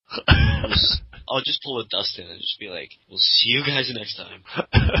I'll just pull a Dustin and just be like, we'll see you guys next time.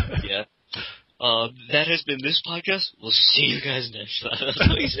 Yeah. That has been this podcast. We'll see you guys next time. That's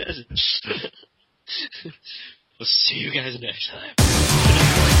what he says. We'll see you guys next time.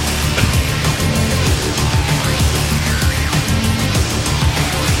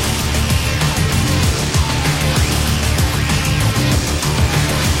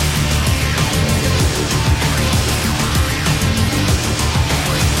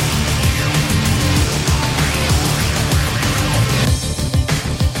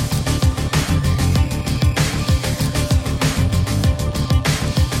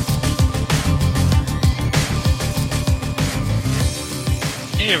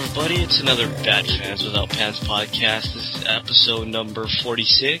 Hey everybody, it's another Bad Fans Without Pants podcast. This is episode number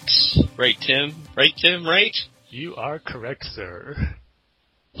 46. Right, Tim? Right, Tim? Right? You are correct, sir.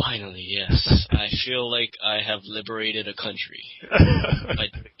 Finally, yes. I feel like I have liberated a country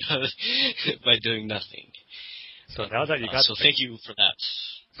by doing nothing. So now that you got so thank you for that.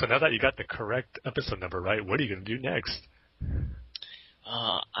 So now that you got the correct episode number right, what are you going to do next?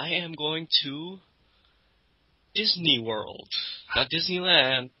 I am going to Disney World. Not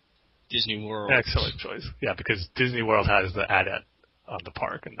Disneyland. Disney World. Excellent choice. Yeah, because Disney World has the ad on the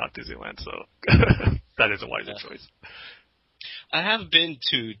park and not Disneyland, so that is a wiser choice. I have been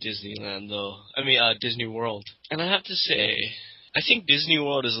to Disneyland, though. Disney World. And I have to say, I think Disney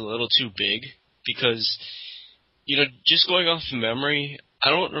World is a little too big because, just going off of memory, I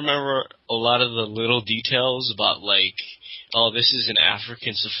don't remember a lot of the little details about, like, oh, this is an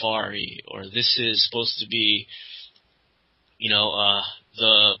African safari, or this is supposed to be,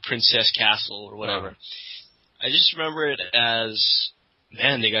 the Princess Castle, or whatever. I just remember it as,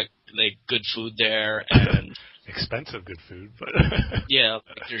 man, they got, like, good food there, and expensive good food, but yeah,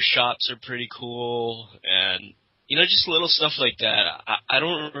 their shops are pretty cool, and, just little stuff like that. I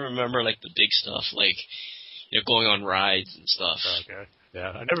don't remember, like, the big stuff, like, going on rides and stuff. Okay.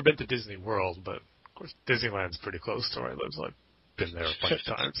 Yeah, I've never been to Disney World, but of course Disneyland's pretty close to where I live, so I've been there a bunch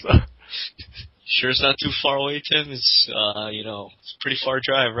of times. So. Sure, it's not too far away, Tim. It's it's a pretty far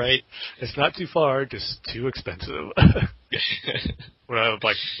drive, right? It's not too far, just too expensive. When I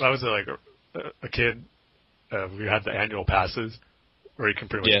was a kid, we had the annual passes, where you can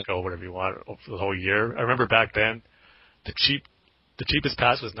pretty much go whatever you want for the whole year. I remember back then, the cheapest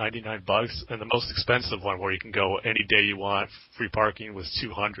pass was $99, and the most expensive one, where you can go any day you want, free parking, was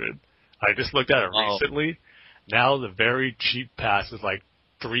 $200. I just looked at it recently. Now the very cheap pass is like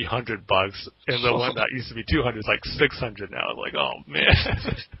 $300, and the one that used to be $200 is like $600 now. I'm like, oh man.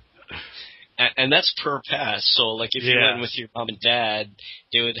 And that's per pass. So, like, if you went with your mom and dad,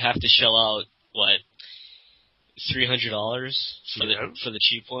 they would have to shell out what, $300 for the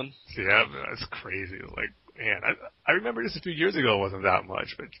cheap one. Yeah, that's crazy. Like, man, I remember just a few years ago it wasn't that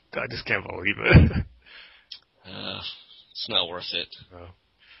much, but I just can't believe it. It's not worth it. No.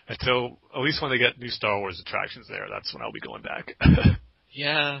 Until, at least when they get new Star Wars attractions there, that's when I'll be going back.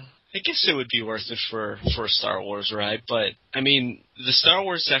 Yeah, I guess it would be worth it for a Star Wars ride, but, the Star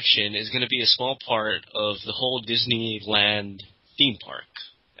Wars section is going to be a small part of the whole Disneyland theme park.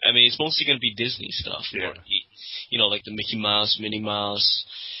 It's mostly going to be Disney stuff. Yeah. Like the Mickey Mouse, Minnie Mouse,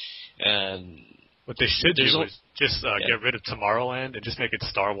 and... What they should do is just get rid of Tomorrowland and just make it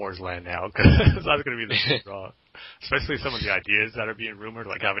Star Wars Land now, because that's going to be the big draw. Especially some of the ideas that are being rumored,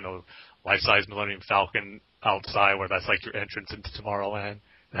 like having a life-size Millennium Falcon outside where that's like your entrance into Tomorrowland,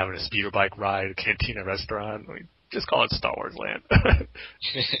 and having a speeder bike ride, a cantina restaurant. Just call it Star Wars Land.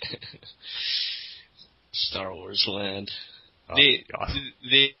 Star Wars Land. Oh, they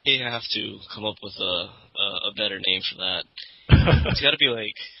have to come up with a better name for that. It's got to be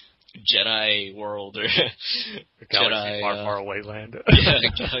like Jedi World or Galaxy Jedi, far away land. Yeah,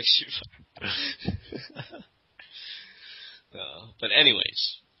 Galaxy Far. But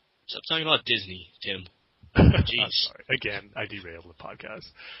anyways, stop talking about Disney, Tim. Jeez. I'm sorry. Again, I derailed the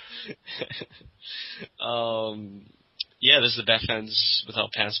podcast. This is the Bad Fans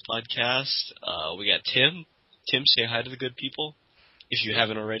Without Pants podcast. We got Tim. Tim, say hi to the good people, if you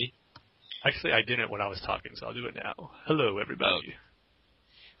haven't already. Actually, I didn't when I was talking, so I'll do it now. Hello, everybody.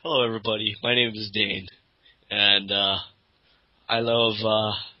 Hello, everybody. My name is Dane, and I love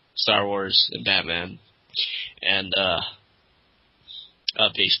Star Wars and Batman and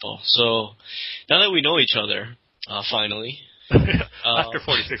baseball. So now that we know each other, finally, after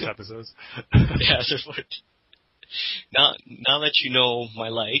 46 episodes, after 40. Now that you know my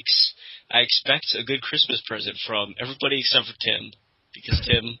likes, I expect a good Christmas present from everybody except for Tim, because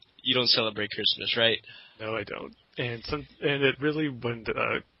Tim, you don't celebrate Christmas, right? No, I don't. And it really, when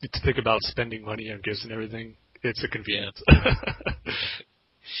you think about spending money on gifts and everything, it's a convenience. Yeah.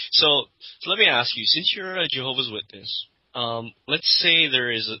 So let me ask you, since you're a Jehovah's Witness, let's say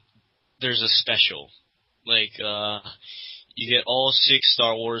there's a special, like you get all 6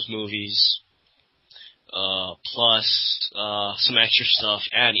 Star Wars movies, plus some extra stuff,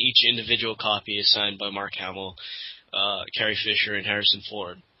 and each individual copy is signed by Mark Hamill, Carrie Fisher, and Harrison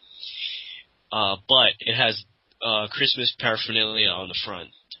Ford. But it has Christmas paraphernalia on the front.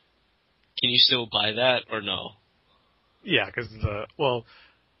 Can you still buy that or no? Yeah, because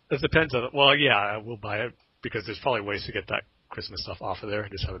it depends on. Well, yeah, I will buy it because there's probably ways to get that Christmas stuff off of there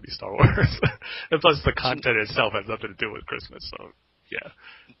and just have it be Star Wars. And plus, the content itself has nothing to do with Christmas, so yeah.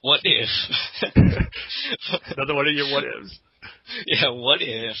 What if? Another one of your what ifs. Yeah, what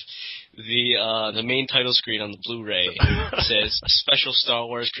if the main title screen on the Blu-ray says Special Star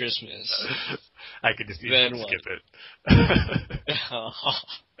Wars Christmas? I could just skip it.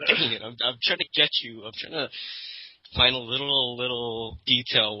 Dang it, I'm trying to get you. I'm trying to find a little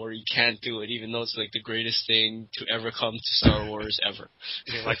detail where you can't do it, even though it's like the greatest thing to ever come to Star Wars ever.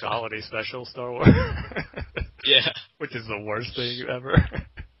 You mean like the holiday special Star Wars? Yeah. Which is the worst thing ever.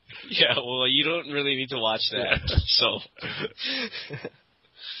 Yeah, well, you don't really need to watch that, so.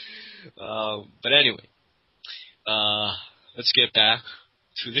 But anyway, let's get back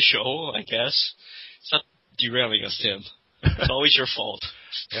to the show, I guess. Stop derailing us, Tim. It's always your fault.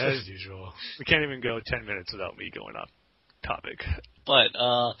 As usual. We can't even go 10 minutes without me going off topic. But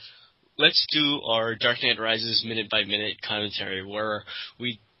let's do our Dark Knight Rises minute-by-minute commentary, where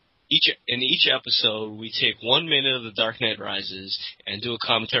in each episode, we take 1 minute of the Dark Knight Rises and do a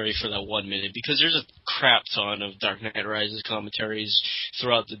commentary for that 1 minute, because there's a crap ton of Dark Knight Rises commentaries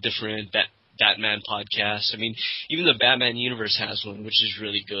throughout the different Batman podcasts. I mean, even the Batman universe has one, which is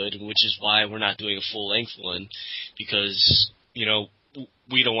really good, and which is why we're not doing a full-length one, because, you know,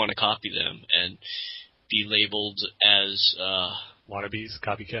 we don't want to copy them and be labeled as wannabes,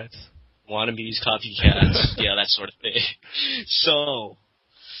 copycats. Yeah, that sort of thing. So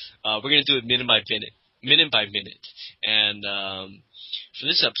we're going to do it minute by minute. And for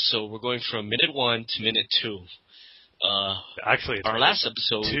this episode, we're going from minute 1 to minute 2. Actually, it's our last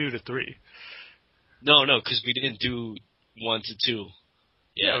episode 2 to 3. No, because we didn't do 1 to 2.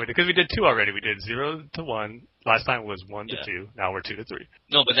 Yeah, because we did 2 already. We did 0 to 1. Last time was 1 to 2. Now we're 2 to 3.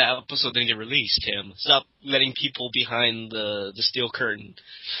 No, but that episode didn't get released, Tim. Stop letting people behind the steel curtain.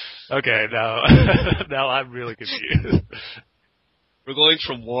 Okay, now now I'm really confused. We're going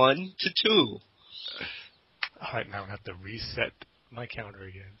from 1 to 2. All right, now I have to reset my counter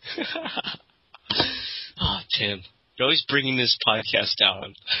again. Oh, Tim, you're always bringing this podcast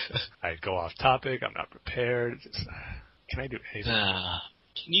down. I go off topic. I'm not prepared. Can I do anything?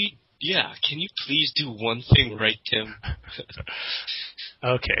 Can you please do one thing right, Tim?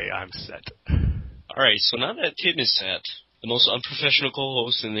 Okay, I'm set. Alright, so now that Tim is set, the most unprofessional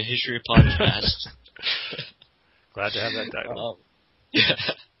co-host in the history of podcasts. Glad to have that title. Yeah.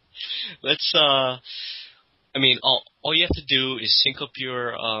 Let's, all you have to do is sync up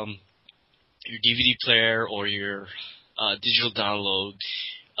your DVD player or your digital download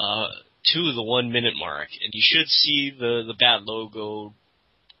to the 1 minute mark, and you should see the Bat logo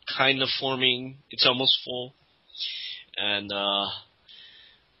kind of forming. It's almost full. And I'm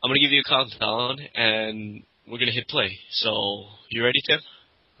going to give you a countdown, and we're going to hit play. So, you ready, Tim?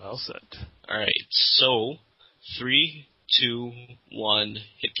 All set. All right. So, 3, 2, 1,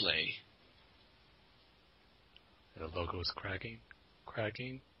 hit play. The logo is cracking.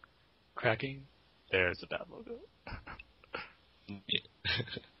 There's the Bat logo.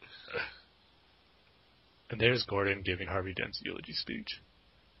 And there's Gordon giving Harvey Dent's eulogy speech.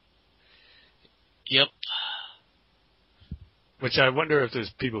 Yep. Which I wonder if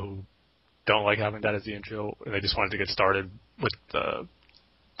there's people who don't like having that as the intro, and they just wanted to get started with the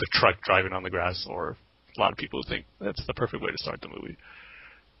truck driving on the grass, or a lot of people think that's the perfect way to start the movie.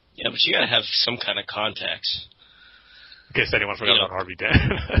 Yeah, but you gotta have some kind of context. In case anyone forgot about Harvey Dent.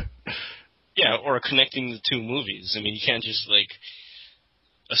 Yeah, or connecting the two movies. I mean, you can't just,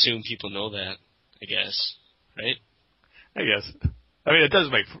 assume people know that, I guess. Right? I guess. I mean,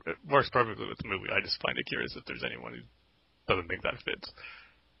 it works perfectly with the movie. I just find it curious if there's anyone who doesn't think that fits.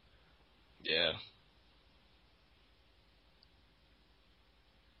 Yeah.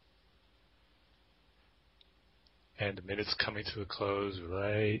 And the minute's coming to a close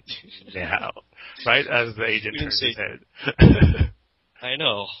right now. Right as the agent turns his head. I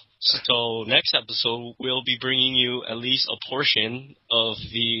know. So next episode, we'll be bringing you at least a portion of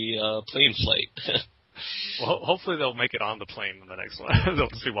the plane flight. Well, hopefully they'll make it on the plane in the next one. They'll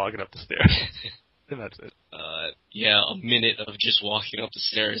just be walking up the stairs. and that's it. Yeah, a minute of just walking up the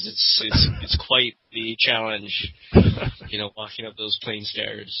stairs. It's quite the challenge. Walking up those plane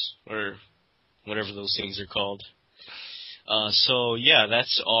stairs or whatever those things are called. So yeah,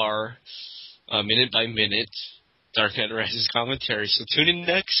 that's our minute by minute Dark Knight Rises commentary. So tune in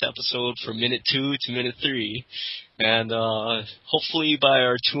next episode for minute 2 to minute 3, and hopefully by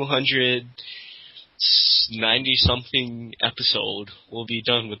our 290 something episode, we'll be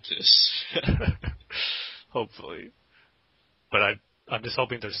done with this. Hopefully, but I'm just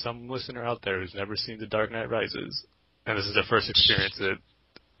hoping there's some listener out there who's never seen The Dark Knight Rises, and this is their first experience that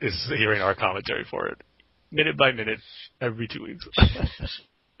is hearing our commentary for it, minute by minute, every 2 weeks.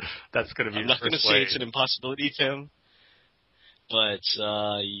 That's going to be. I'm not going to say it's an impossibility, Tim, but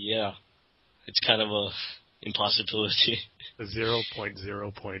yeah, it's kind of a impossibility. A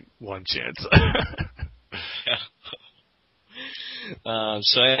 0.0.1 chance. Yeah.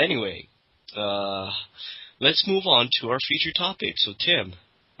 So anyway, let's move on to our feature topic. So Tim,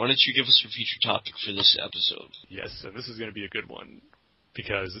 why don't you give us your feature topic for this episode? Yes, and this is going to be a good one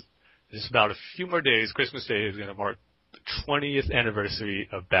because it's about a few more days. Christmas Day is going to mark the 20th anniversary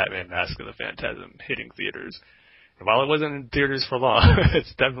of Batman Mask of the Phantasm hitting theaters. And while it wasn't in theaters for long,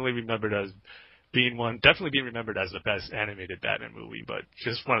 it's definitely being remembered as the best animated Batman movie, but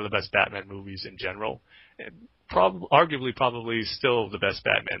just one of the best Batman movies in general. And arguably probably still the best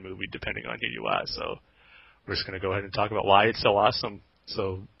Batman movie, depending on who you ask. So we're just going to go ahead and talk about why it's so awesome.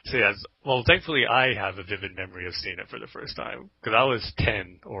 So thankfully I have a vivid memory of seeing it for the first time, because I was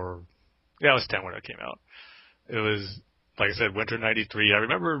 10 I was 10 when it came out. It was, like I said, winter 93. I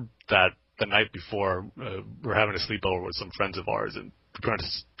remember that the night before, we're having a sleepover with some friends of ours, and we pretty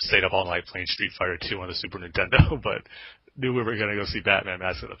much stayed up all night playing Street Fighter 2 on the Super Nintendo, but knew we were going to go see Batman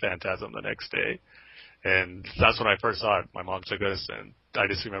Mask of the Phantasm the next day. And that's when I first saw it. My mom took us, and I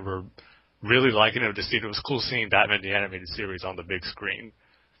just remember really liking it. It was cool seeing Batman the Animated Series on the big screen.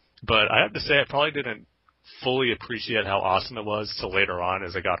 But I have to say, I probably didn't fully appreciate how awesome it was till later on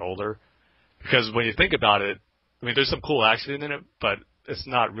as I got older. Because when you think about it, I mean, there's some cool action in it, but it's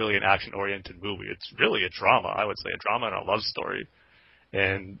not really an action-oriented movie. It's really a drama, I would say, a drama and a love story.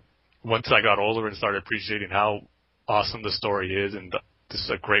 And once I got older and started appreciating how awesome the story is, and this is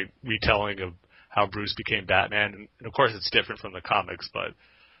a great retelling of how Bruce became Batman, and of course it's different from the comics, but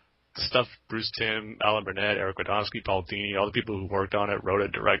the stuff Bruce Timm, Alan Burnett, Eric Radomski, Paul Dini, all the people who worked on it, wrote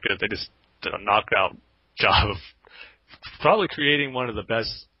it, directed it, they just did a knocked-out job of probably creating one of the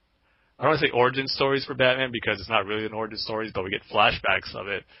best, I don't want to say origin stories for Batman because it's not really an origin story, but we get flashbacks of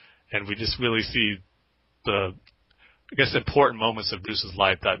it, and we just really see the, I guess, important moments of Bruce's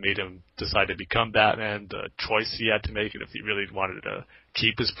life that made him decide to become Batman, the choice he had to make, and if he really wanted to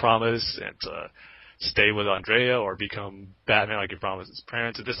keep his promise and to stay with Andrea or become Batman like he promised his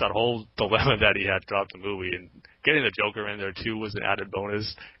parents, and just that whole dilemma that he had throughout the movie. And getting the Joker in there, too, was an added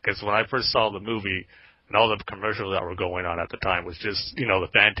bonus, because when I first saw the movie, and all the commercials that were going on at the time was just, the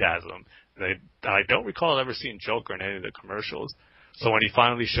Phantasm. And I don't recall ever seeing Joker in any of the commercials. So when he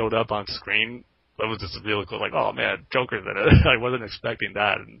finally showed up on screen, it was just really cool, like, oh man, Joker's in it. I wasn't expecting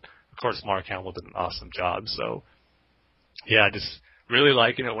that. And of course, Mark Hamill did an awesome job. So yeah, just really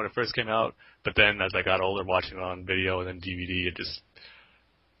liking it when it first came out. But then as I got older, watching it on video and then DVD, it just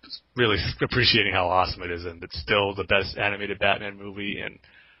really appreciating how awesome it is. And it's still the best animated Batman movie. And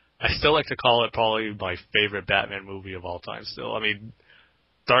I still like to call it probably my favorite Batman movie of all time still. I mean,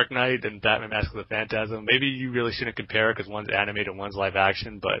 Dark Knight and Batman Mask of the Phantasm, maybe you really shouldn't compare it because one's animated and one's live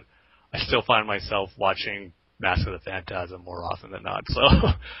action, but I still find myself watching Mask of the Phantasm more often than not. So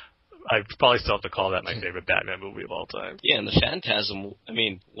I probably still have to call that my favorite Batman movie of all time. Yeah, and the Phantasm, I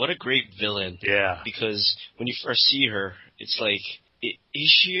mean, what a great villain. Yeah. Because when you first see her, it's like,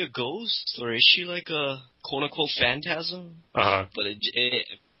 is she a ghost or is she like a quote-unquote phantasm? Uh-huh. But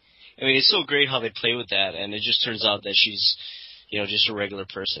I mean, it's so great how they play with that, and it just turns out that she's, just a regular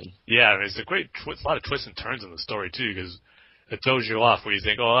person. Yeah, it's a great, a lot of twists and turns in the story, too, because it throws you off where you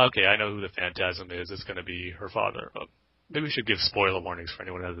think, oh, okay, I know who the Phantasm is. It's going to be her father. Maybe we should give spoiler warnings for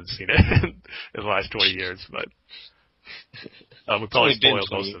anyone who hasn't seen it in the last 20 years, but we probably spoiled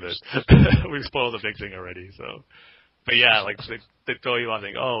most of it. We've spoiled the big thing already, so. But yeah, like, they throw you on,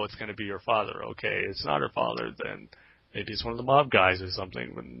 think, oh, it's going to be your father. Okay, it's not her father, then maybe it's one of the mob guys or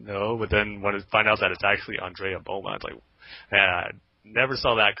something. But no, but then when I find out that it's actually Andrea Beaumont, it's like, man, I never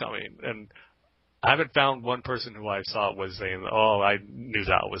saw that coming. And I haven't found one person who I saw was saying, oh, I knew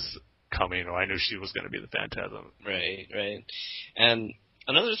that was coming, or I knew she was going to be the Phantasm. Right. And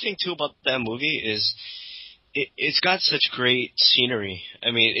another thing, too, about that movie is it's got such great scenery.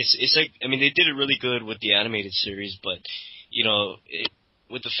 I mean, it's like, I mean, they did it really good with the animated series, but,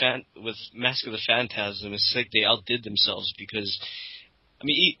 with Mask of the Phantasm, it's like they outdid themselves because, I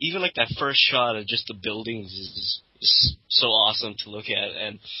mean, even like that first shot of just the buildings is so awesome to look at,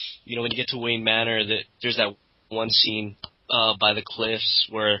 and you know when you get to Wayne Manor, there's that one scene by the cliffs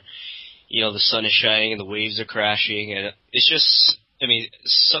where you know the sun is shining and the waves are crashing, and it's just, I mean,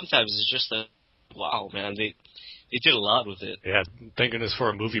 sometimes it's just a wow, man, they did a lot with it. Yeah, thank goodness for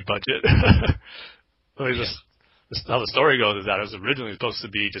a movie budget. I mean, how the story goes is that it was originally supposed to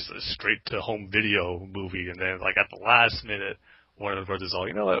be just a straight-to-home video movie, and then, like, at the last minute, Warner Brothers all,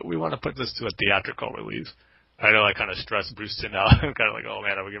 you know what, we want to put this to a theatrical release. I know I kind of stressed Bruce Timm out. I'm kind of like, oh,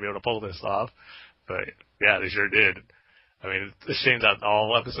 man, are we going to be able to pull this off? But, yeah, they sure did. I mean, it's a shame that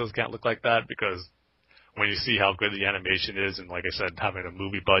all episodes can't look like that, because when you see how good the animation is, and like I said, having a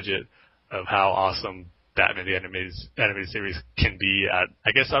movie budget of how awesome Batman the animated series can be at,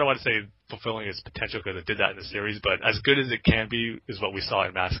 I guess I don't want to say fulfilling its potential because it did that in the series, but as good as it can be is what we saw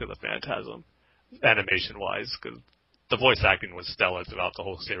in Mask of the Phantasm, animation-wise, because the voice acting was stellar throughout the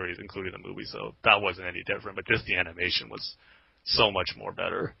whole series, including the movie, so that wasn't any different, but just the animation was so much more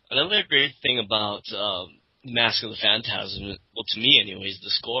better. Another great thing about Mask of the Phantasm, well, to me anyways, the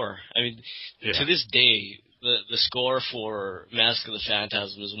score. I mean, to this day, the score for Mask of the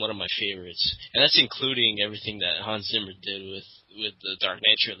Phantasm is one of my favorites, and that's including everything that Hans Zimmer did with the Dark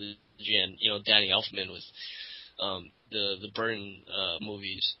Knight trilogy, and you know Danny Elfman with the Burton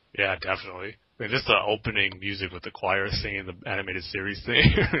movies. Yeah, definitely. I mean, just the opening music with the choir singing the animated series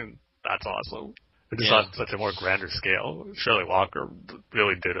thing, that's awesome. It just on such a more grander scale. Shirley Walker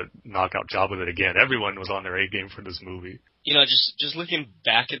really did a knockout job with it again. Everyone was on their A game for this movie. You know, just looking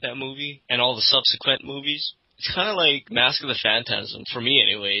back at that movie and all the subsequent movies, it's kind of like Mask of the Phantasm, for me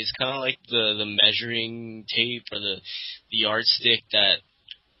anyway. It's kind of like the measuring tape or the yardstick that,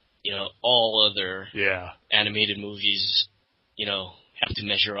 you know, all other animated movies, you know, have to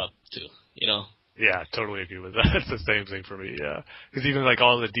measure up to, you know? Yeah, totally agree with that. It's the same thing for me, yeah. Because even like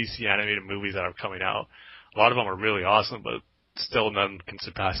all the DC animated movies that are coming out, a lot of them are really awesome, but still none can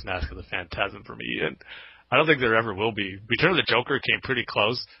surpass Mask of the Phantasm for me. And I don't think there ever will be. Return of the Joker came pretty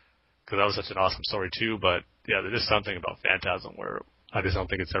close, because that was such an awesome story too, but yeah, there's just something about Phantasm where I just don't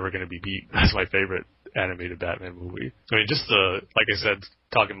think it's ever going to be beat. That's my favorite animated Batman movie. I mean, just like I said,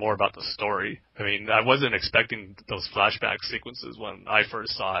 talking more about the story. I mean, I wasn't expecting those flashback sequences when I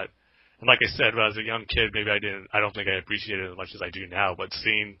first saw it. And like I said, when I was a young kid, maybe I don't think I appreciated it as much as I do now, but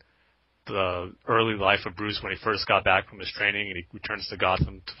seeing the early life of Bruce when he first got back from his training and he returns to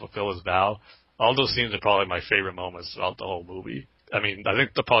Gotham to fulfill his vow, all those scenes are probably my favorite moments throughout the whole movie. I mean, I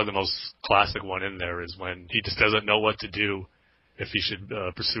think probably the most classic one in there is when he just doesn't know what to do, if he should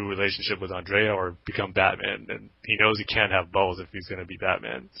pursue a relationship with Andrea or become Batman. And he knows he can't have both if he's going to be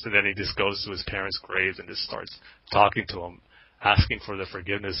Batman. So then he just goes to his parents' graves and just starts talking to them, asking for their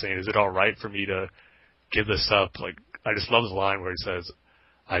forgiveness, saying, is it all right for me to give this up? Like, I just love the line where he says,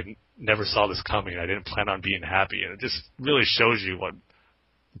 I never saw this coming. I didn't plan on being happy. And it just really shows you what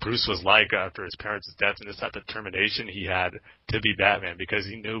Bruce was like after his parents' death, and just that determination he had to be Batman because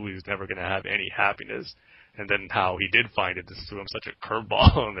he knew he was never going to have any happiness. And then how he did find it just threw him such a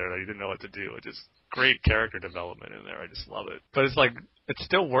curveball in there that he didn't know what to do. It's just great character development in there. I just love it. But it's like, it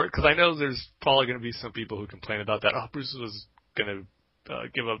still works, because I know there's probably going to be some people who complain about that. Oh, Bruce was going to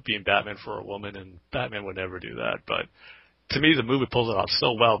give up being Batman for a woman, and Batman would never do that. But to me, the movie pulls it off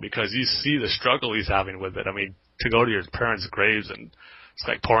so well because you see the struggle he's having with it. I mean, to go to your parents' graves and it's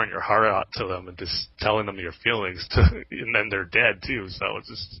like pouring your heart out to them and just telling them your feelings, and then they're dead too. So it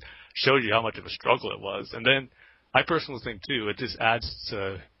just shows you how much of a struggle it was. And then I personally think too, it just adds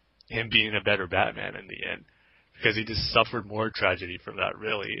to him being a better Batman in the end, because he just suffered more tragedy from that,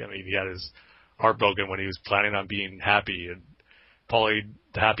 really. I mean, he had his heart broken when he was planning on being happy, and probably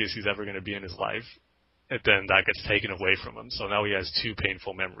the happiest he's ever going to be in his life. And then that gets taken away from him. So now he has two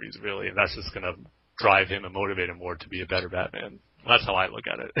painful memories, really, and that's just going to drive him and motivate him more to be a better Batman. That's how I look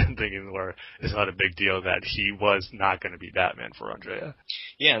at it, thinking where it's not a big deal that he was not going to be Batman for Andrea.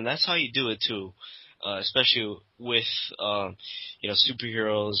 Yeah, and that's how you do it too, especially with you know,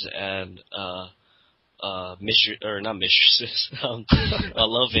 superheroes and not mistresses,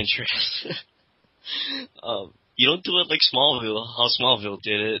 love interests. You don't do it like Smallville, how Smallville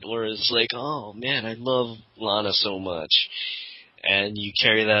did it, where it's like, oh man, I love Lana so much, and you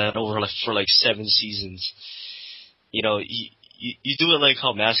carry that over for 7 seasons. You know, you do it like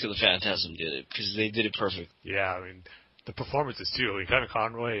how Mask of the Phantasm did it, because they did it perfect. Yeah, I mean, the performances too. I mean, Kevin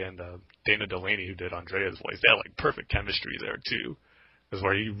Conroy and Dana Delaney, who did Andrea's voice, they had like perfect chemistry there too. It was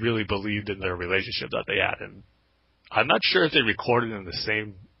where he really believed in their relationship that they had. And I'm not sure if they recorded in the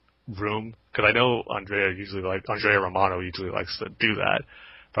same room, because I know Andrea Romano usually likes to do that,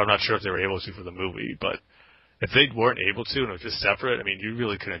 but I'm not sure if they were able to for the movie. But if they weren't able to and it was just separate, I mean, you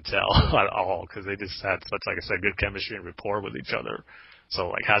really couldn't tell at all, because they just had such, like I said, good chemistry and rapport with each other. So,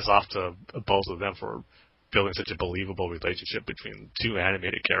 like, hats off to both of them for building such a believable relationship between two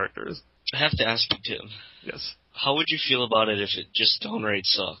animated characters. I have to ask you, Tim. Yes. How would you feel about it if it just downright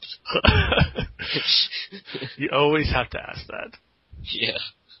sucked? You always have to ask that. Yeah.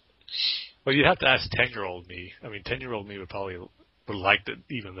 Well, you'd have to ask 10-year-old me. I mean, 10-year-old me would liked it,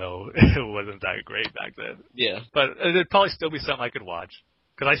 even though it wasn't that great back then. Yeah. But it'd probably still be something I could watch.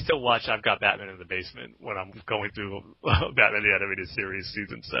 Because I still watch I've Got Batman in the Basement when I'm going through Batman the Animated Series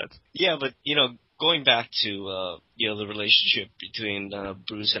season sets. Yeah, but, going back to, the relationship between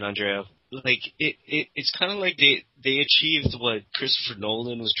Bruce and Andrea, like, it's kind of like they achieved what Christopher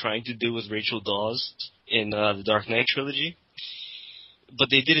Nolan was trying to do with Rachel Dawes in the Dark Knight trilogy, but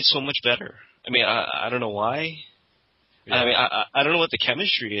they did it so much better. I mean, I don't know why. Yeah. I mean, I don't know what the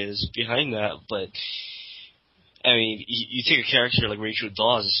chemistry is behind that, but, I mean, you take a character like Rachel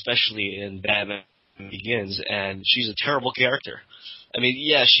Dawes, especially in Batman Begins, and she's a terrible character. I mean,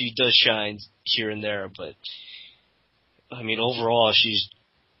 yeah, she does shine here and there, but, I mean, overall, she's...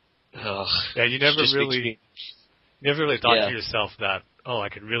 yeah, you never really thought to yourself that, I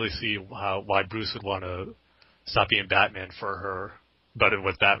could really see why Bruce would want to stop being Batman for her. But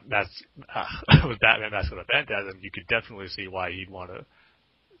with Batman Mask of the Phantasm, you could definitely see why he'd want to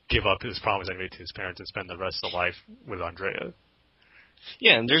give up his promise that he made to his parents and spend the rest of life with Andrea.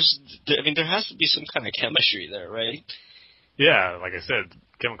 Yeah, and there has to be some kind of chemistry there, right? Yeah, like I said,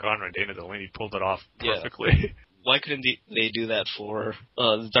 Kevin Conroy and Dana Delaney pulled it off perfectly. Yeah. Why couldn't they do that for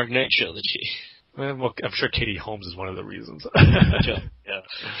the Dark Knight trilogy? Well, I'm sure Katie Holmes is one of the reasons. Yeah.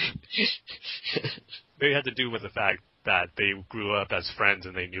 Maybe it had to do with the fact that they grew up as friends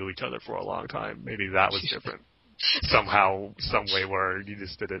and they knew each other for a long time. Maybe that was different. Somehow, some way where you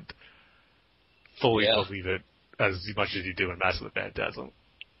just didn't fully believe it as much as you do in Mask of the Phantasm.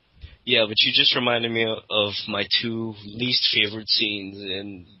 Yeah, but you just reminded me of my two least favorite scenes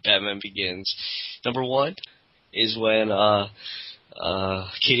in Batman Begins. Number one is when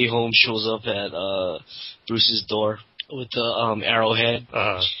Katie Holmes shows up at Bruce's door with the arrowhead.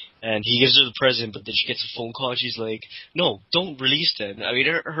 And he gives her the present, but then she gets a phone call. And she's like, "No, don't release them." I mean,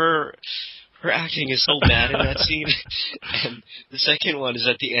 her acting is so bad in that scene. And the second one is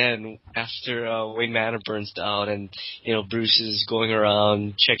at the end after Wayne Manor burns down, and Bruce is going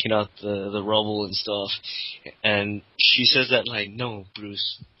around checking out the rubble and stuff. And she says that line, "No,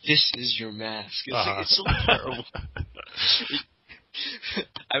 Bruce, this is your mask." It's so terrible.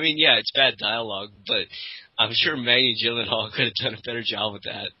 I mean, yeah, it's bad dialogue, but I'm sure Maggie Gyllenhaal could have done a better job with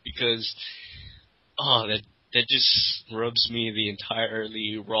that, because, that just rubs me the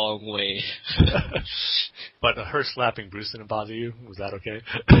entirely wrong way. But her slapping Bruce didn't bother you? Was that okay?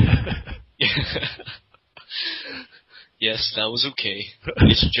 Yes, that was okay.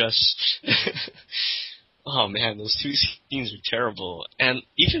 It's just... oh, man, those two scenes are terrible. And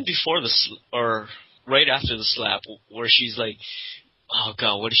even before or right after the slap, where she's like, "Oh,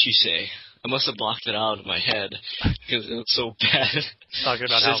 God, what did she say? I must have blocked it out of my head because it looks so bad." Talking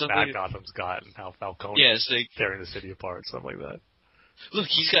about how bad Gotham's got and how Falcone is tearing the city apart, stuff like that. Look,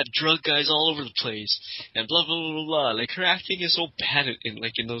 he's got drug guys all over the place, and blah, blah, blah, blah. Like, her acting is so bad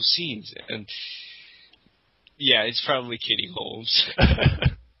in those scenes. And, yeah, it's probably Katie Holmes.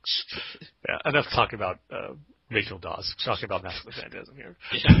 Yeah, enough talking about Rachel Dawes. Talking about Mask of the Phantasm here.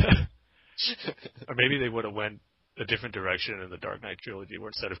 Yeah. Or maybe they would have went a different direction in the Dark Knight trilogy, where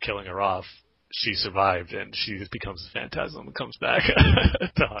instead of killing her off, she survived and she just becomes a phantasm and comes back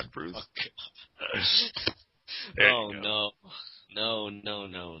to haunt Bruce. Oh, no.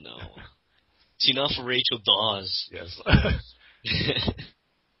 It's enough for Rachel Dawes. Yes.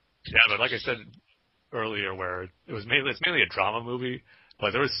 Yeah, but like I said earlier, where it's mainly a drama movie,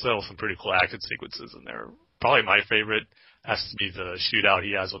 but there was still some pretty cool action sequences in there. Probably my favorite has to be the shootout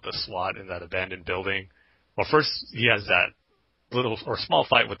he has with the SWAT in that abandoned building. Well, first he has that small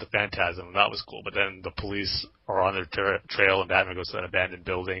fight with the Phantasm, and that was cool. But then the police are on their trail, and Batman goes to that abandoned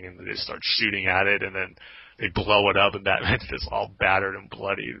building, and they start shooting at it, and then they blow it up, and Batman's just all battered and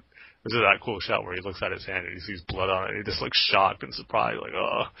bloody. This is that cool shot where he looks at his hand and he sees blood on it, and he just looks shocked and surprised, like,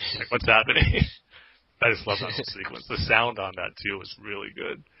 what's happening? I just love that whole sequence. The sound on that too was really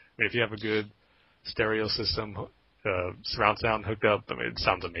good. I mean, if you have a good stereo system, surround sound hooked up, I mean, it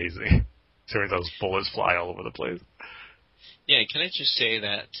sounds amazing. Hearing those bullets fly all over the place. Yeah, can I just say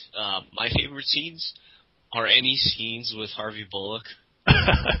that my favorite scenes are any scenes with Harvey Bullock.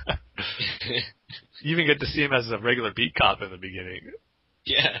 You even get to see him as a regular beat cop in the beginning.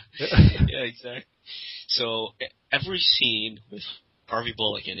 Yeah. Yeah, exactly. So every scene with Harvey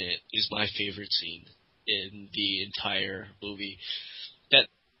Bullock in it is my favorite scene in the entire movie.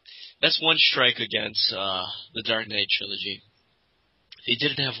 That's one strike against the Dark Knight trilogy. They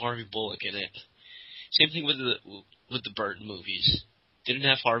didn't have Harvey Bullock in it. Same thing with the Burton movies. Didn't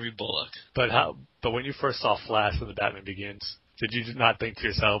have Harvey Bullock. But when you first saw Flash in the Batman Begins, did you not think to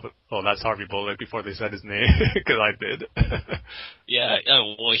yourself, "Oh, that's Harvey Bullock" before they said his name? Because I did. Yeah.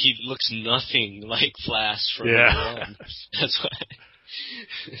 Oh, well, he looks nothing like Flash from Yeah. one. That's why.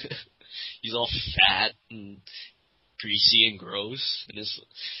 He's all fat and greasy and gross, and it's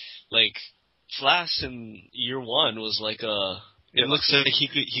like Flash in year one was like a. It looks like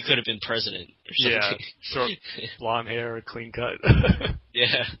he could have been president or something. Yeah, short blonde hair, clean cut.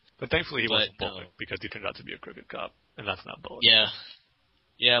 Yeah. But thankfully he wasn't Bullock because he turned out to be a crooked cop, and that's not Bullock. Yeah.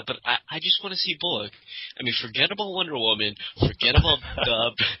 Yeah, but I just want to see Bullock. I mean, forget about Wonder Woman. Forget about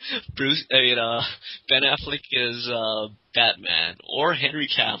Ben Affleck as Batman, or Henry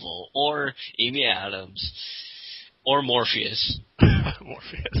Cavill, or Amy Adams, or Morpheus.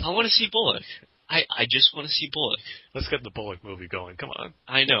 Morpheus. I want to see Bullock. I just want to see Bullock. Let's get the Bullock movie going. Come on.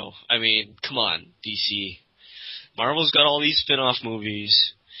 I know. I mean, come on, DC. Marvel's got all these spin-off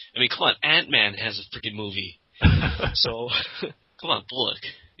movies. I mean, come on, Ant-Man has a freaking movie. So, come on, Bullock.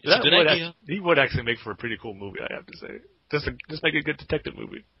 It's a good idea. He would actually make for a pretty cool movie, I have to say. Just make a good detective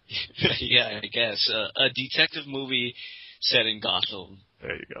movie. Yeah, I guess. A detective movie set in Gotham.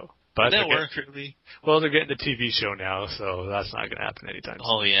 There you go. But would that work, really? Well, they're getting the TV show now, so that's not going to happen anytime soon.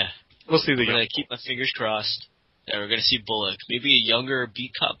 Oh, yeah. We'll see the I'm going to keep my fingers crossed that we're going to see Bullock. Maybe a younger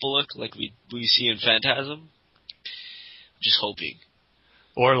beat cop Bullock like we see in Phantasm. Just hoping.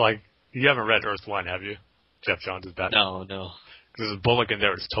 Or you haven't read Earth 1, have you? Jeff Johns' Batman. No. Because Bullock in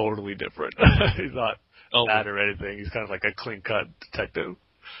there is totally different. He's not bad or anything. He's kind of like a clean-cut detective.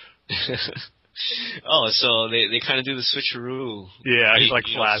 Oh, so they kind of do the switcheroo. Yeah, he's like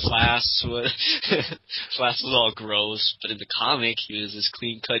Flash. Flash was all gross, but in the comic, he was this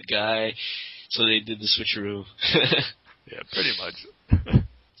clean-cut guy, so they did the switcheroo. Yeah, pretty much.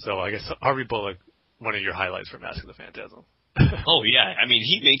 So I guess Harvey Bullock, one of your highlights for Mask of the Phantasm. Oh, yeah. I mean,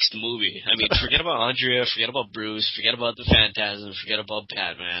 he makes the movie. I mean, forget about Andrea, forget about Bruce, forget about the Phantasm, forget about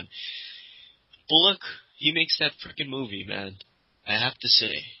Batman. Bullock, he makes that freaking movie, man. I have to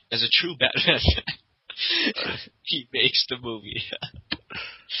say, as a true Batman fan, he makes the movie.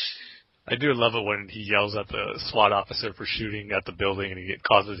 I do love it when he yells at the SWAT officer for shooting at the building and he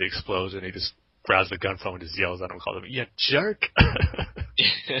causes the explosion. He just grabs the gun from him and just yells at him, calls him, "You jerk!"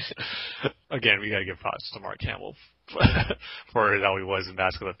 Again, we gotta give props to Mark Hamill for how he was in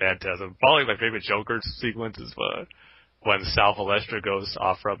Mask of the Phantasm. Probably my favorite Joker sequence is when Sal Valestra goes to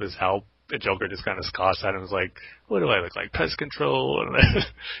offer up his help. And Joker just kind of scoffs at him and is like, "What do I look like, pest control?" And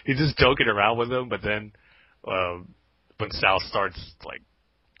he's just joking around with him, but then when Sal starts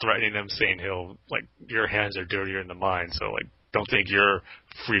threatening him, saying your hands are dirtier than mine, so don't think you're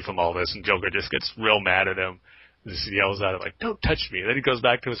free from all this. And Joker just gets real mad at him, just yells at him "Don't touch me." And then he goes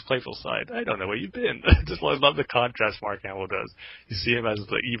back to his playful side. "I don't know where you've been." Just love the contrast Mark Hamill does. You see him as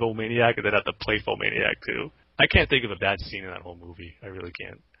the evil maniac and then at the playful maniac too. I can't think of a bad scene in that whole movie. I really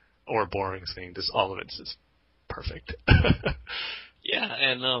can't. Or a boring scene. Just all of it's just perfect. Yeah,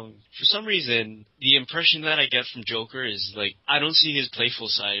 and for some reason, the impression that I get from Joker is I don't see his playful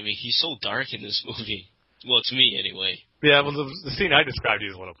side. I mean, he's so dark in this movie. Well, to me, anyway. Yeah, well, the scene I described,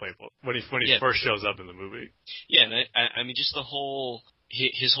 he's a little playful when he first shows up in the movie. Yeah, and I mean, just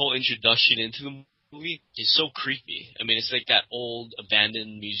his whole introduction into the movie is so creepy. I mean, it's like that old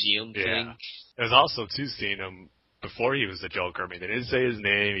abandoned museum thing. There's also seeing him before he was the Joker. I mean, they didn't say his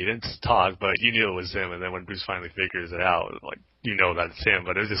name, he didn't talk, but you knew it was him. And then when Bruce finally figures it out, that it's him.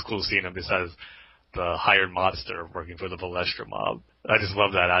 But it was just cool seeing him just as the hired mobster working for the Valestra mob. I just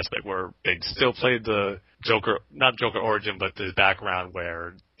love that aspect where they still played the Joker, not Joker origin, but the background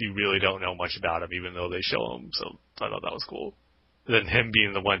where you really don't know much about him, even though they show him. So I thought that was cool. Then him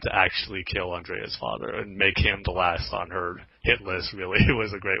being the one to actually kill Andrea's father and make him the last on her hit list really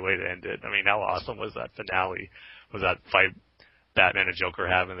was a great way to end it. I mean, how awesome was that finale? Was that fight Batman and Joker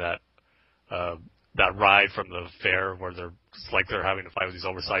having that ride from the fair where they're having to fight with these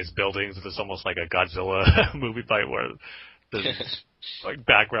oversized buildings. It's almost like a Godzilla movie fight where there's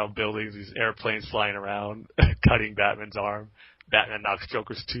background buildings, these airplanes flying around, cutting Batman's arm. Batman knocks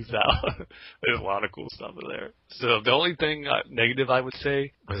Joker's tooth out. There's a lot of cool stuff in there. So the only thing negative I would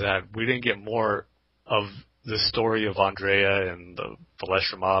say was that we didn't get more of the story of Andrea and the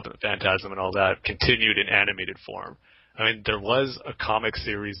Valestra mob and the Phantasm and all that continued in animated form. I mean, there was a comic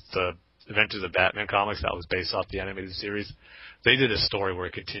series, the Adventures of Batman comics that was based off the animated series. They did a story where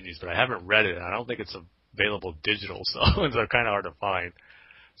it continues, but I haven't read it, and I don't think it's available digital, so they're kind of hard to find.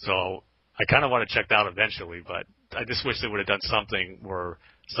 So I kind of want to check that out eventually, but I just wish they would have done something where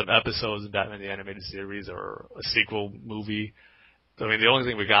some episodes in Batman the Animated Series or a sequel movie. I mean, the only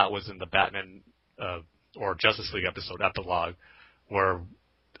thing we got was in the Batman or Justice League episode epilogue where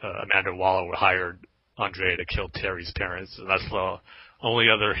Amanda Waller hired Andrea to kill Terry's parents, and that's the only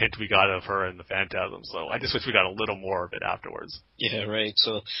other hint we got of her and the Phantasm. So I just wish we got a little more of it afterwards. Yeah, right.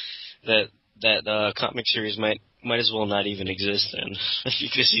 So that comic series might as well not even exist then,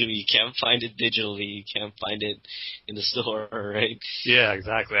 because you can't find it digitally, you can't find it in the store, right? Yeah,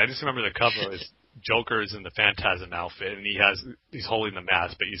 exactly. I just remember the cover is Joker is in the Phantasm outfit, and he's holding the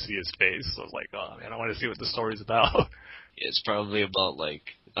mask, but you see his face. So I was like, oh man, I want to see what the story's about. It's probably about, like,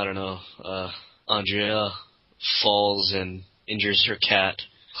 I don't know, Andrea falls and injures her cat.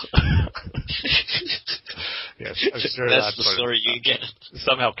 Yes, I'm sure that's the story you get.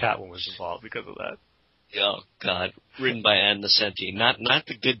 Somehow Catwoman's involved because of that. Oh God, written by Ann Nocenti, not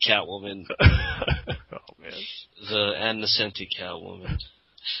the good Catwoman. Oh man, the Ann Nocenti Catwoman.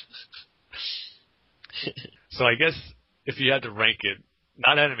 So I guess if you had to rank it,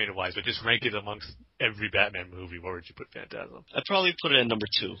 not animated wise, but just rank it amongst every Batman movie, where would you put Phantasm? I'd probably put it at number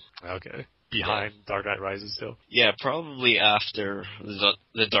 2. Okay. Behind Dark Knight Rises still? Yeah, probably after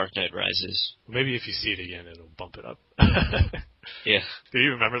the Dark Knight Rises. Maybe if you see it again, it'll bump it up. Yeah. Do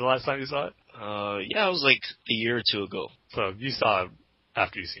you remember the last time you saw it? Yeah, it was like a year or two ago. So you saw it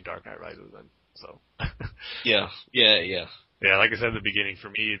after you seen Dark Knight Rises then, so. Yeah. Yeah, like I said at the beginning, for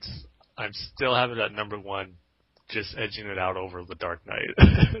me, I'm still having that number 1, just edging it out over The Dark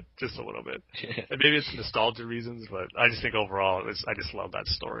Knight, just a little bit. And maybe it's nostalgia reasons, but I just think overall, I just love that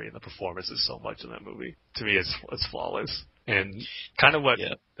story and the performances so much in that movie. To me, it's flawless. And kind of what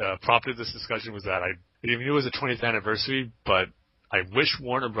prompted this discussion was that I knew it was the 20th anniversary, but I wish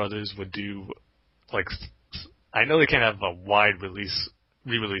Warner Brothers would do, like, I know they can't have a wide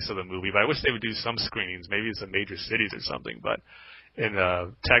re-release of the movie, but I wish they would do some screenings. Maybe it's in major cities or something, but in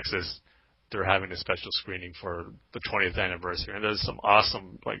Texas, they're having a special screening for the 20th anniversary, and there's some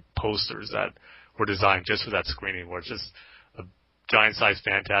awesome like posters that were designed just for that screening, where it's just a giant-sized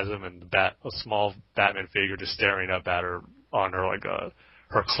Phantasm and a small Batman figure just staring up at her on her like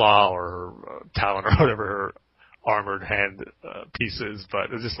her claw or her talon or whatever her armored hand pieces.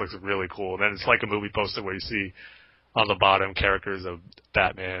 But it just looks really cool. And then it's like a movie poster where you see on the bottom characters of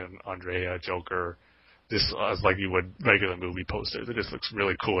Batman, Andrea, Joker, just as like you would regular movie posters. It just looks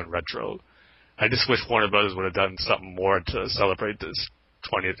really cool and retro. I just wish Warner Brothers would have done something more to celebrate this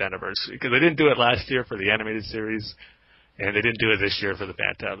 20th anniversary, because they didn't do it last year for the animated series, and they didn't do it this year for the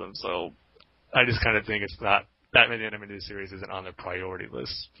Phantasm. So I just kind of think it's not, Batman the Animated Series isn't on their priority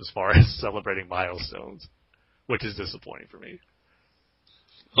list as far as celebrating milestones, which is disappointing for me.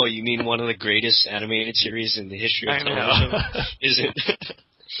 Oh, you mean one of the greatest animated series in the history of television? Is it?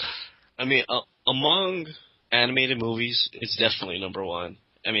 I mean, among animated movies, it's definitely number 1.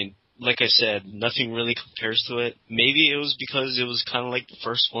 I mean, like I said, nothing really compares to it. Maybe it was because it was kind of like the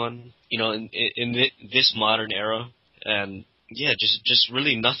first one, you know, in this modern era. And yeah, just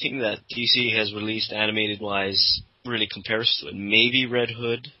really nothing that DC has released animated-wise really compares to it. Maybe Red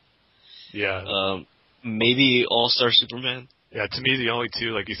Hood. Yeah. Maybe All-Star Superman. Yeah, to me, the only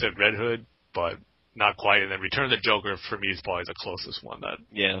two, like you said, Red Hood, but not quite. And then Return of the Joker, for me, is probably the closest one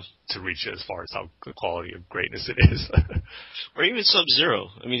to reach as far as how the quality of greatness it is. Or even Sub-Zero.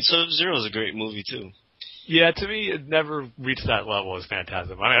 I mean, Sub-Zero is a great movie, too. Yeah, to me, it never reached that level as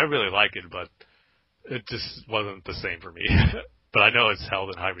Phantasm. I mean, I really like it, but it just wasn't the same for me. But I know it's held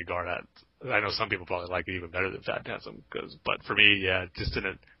in high regard. I know some people probably like it even better than Phantasm, but for me, yeah, it just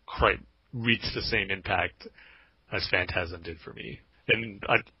didn't quite reach the same impact as Phantasm did for me. And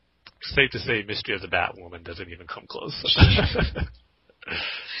safe to say, Mystery of the Batwoman doesn't even come close.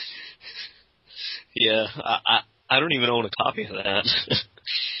 Yeah, I don't even own a copy of that.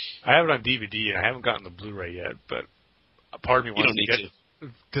 I have it on DVD, and I haven't gotten the Blu-ray yet, but a part of me wants to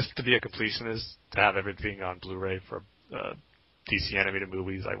get, just to be a completionist, to have everything on Blu-ray for DC animated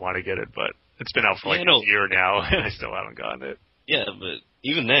movies. I want to get it, but it's been out for like a year now, and I still haven't gotten it. Yeah, but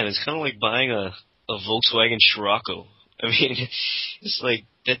even then, it's kind of like buying a Volkswagen Scirocco. I mean, it's like,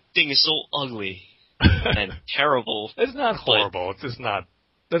 that thing is so ugly and terrible. It's not horrible. It's just not,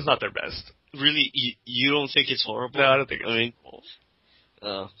 that's not their best. Really? You don't think it's horrible? No, I don't think it's horrible.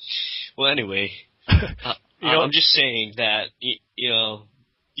 Well, anyway, I'm just saying that,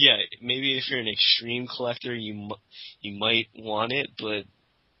 yeah, maybe if you're an extreme collector, you might want it, but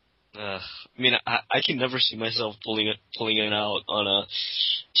I mean, I can never see myself pulling it out on a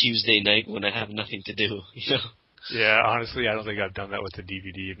Tuesday night when I have nothing to do. You know. Yeah, honestly, I don't think I've done that with the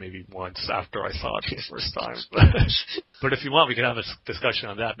DVD maybe once after I saw it for the first time. But if you want, we can have a discussion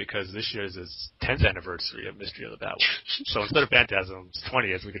on that because this year is its 10th anniversary of Mystery of the Batwoman. So instead of Phantasm's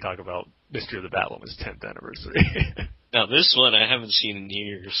 20th, we could talk about Mystery of the Batwoman's 10th anniversary. Now, this one I haven't seen in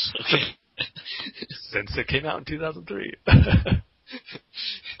years. Okay. Since it came out in 2003.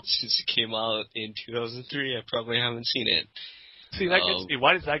 Since it came out in 2003, I probably haven't seen it. See, that gets me.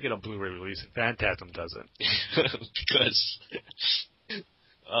 Why does that get a Blu-ray release and Phantasm doesn't? Because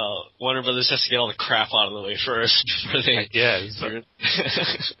Warner Brothers has to get all the crap out of the way first before they. Yeah.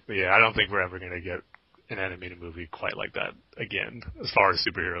 Yeah, I don't think we're ever going to get an animated movie quite like that again. As far as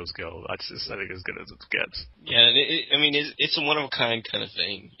superheroes go, that's just, I think, as good as it gets. Yeah, I mean, it's a one-of-a-kind kind of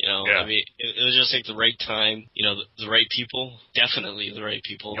thing, you know. Yeah. I mean, it was just like the right time, you know, the right people, definitely the right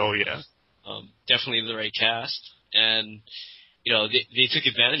people. Oh, yeah. Definitely the right cast, and, you know, they took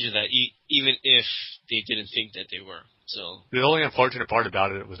advantage of that, even if they didn't think that they were. So the only unfortunate part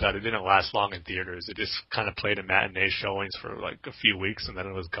about it was that it didn't last long in theaters. It just kind of played in matinee showings for like a few weeks, and then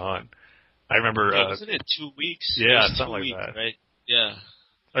it was gone. I remember. Wasn't it 2 weeks? Yeah, something like that. Right? Yeah.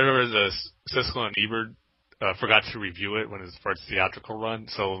 I remember the Siskel and Ebert forgot to review it when it was for its theatrical run.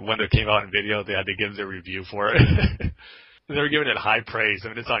 So when it came out in video, they had to give their review for it. They were giving it high praise. I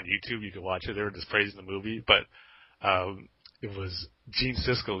mean, it's on YouTube. You can watch it. They were just praising the movie, but it was Gene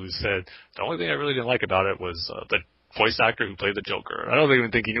Siskel who said the only thing I really didn't like about it was the voice actor who played the Joker. I don't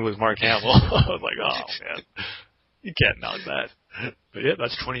even think he knew it was Mark Hamill. I was like, oh man, you can't knock that. But yeah,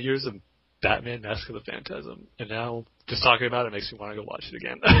 that's 20 years of Batman, Mask of the Phantasm, and now just talking about it makes me want to go watch it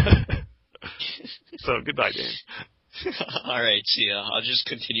again. So goodbye, Dane. All right, see ya. I'll just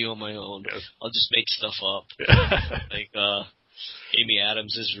continue on my own. Yes. I'll just make stuff up. Yeah. Like Amy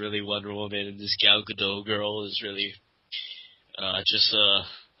Adams is really Wonder Woman, and this Gal Gadot girl is really just a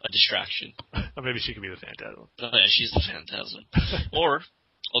distraction. Or maybe she could be the Phantasm. Oh, yeah, she's the Phantasm. Or,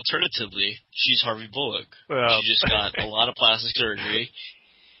 alternatively, she's Harvey Bullock. Well. She just got a lot of plastic surgery,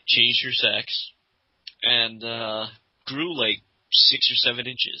 changed her sex, and grew like 6 or 7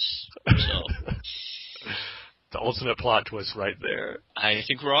 inches. So the ultimate plot twist right there. I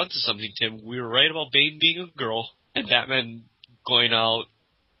think we're onto something, Tim. We were right about Bane being a girl and Batman going out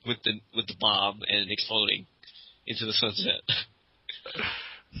with the bomb and exploding into the sunset.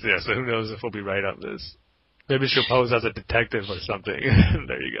 Yeah, so who knows if we'll be right on this. Maybe she'll pose as a detective or something.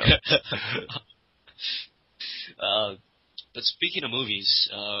 There you go. But speaking of movies,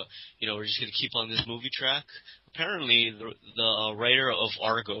 you know, we're just going to keep on this movie track. Apparently, the writer of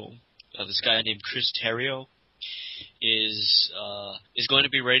Argo, this guy named Chris Terrio, is going to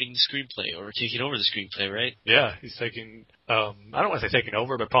be writing the screenplay or taking over the screenplay, right? Yeah, he's taking, I don't want to say taking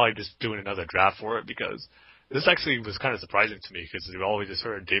over, but probably just doing another draft for it because this actually was kind of surprising to me because we always just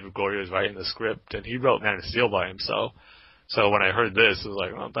heard David Goyer was writing the script and he wrote Man of Steel by himself. So when I heard this, it was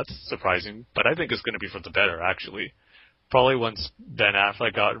like, well, that's surprising, but I think it's going to be for the better, actually. Probably once Ben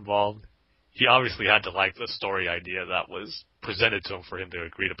Affleck got involved, he obviously had to like the story idea that was presented to him for him to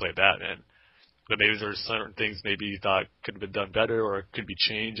agree to play Batman. But maybe there's certain things maybe he thought could have been done better or could be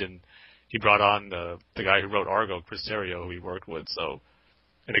changed, and he brought on the guy who wrote Argo, Chris Terrio, who he worked with. So,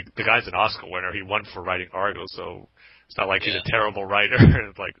 and the guy's an Oscar winner. He won for writing Argo, so it's not like he's a terrible writer. And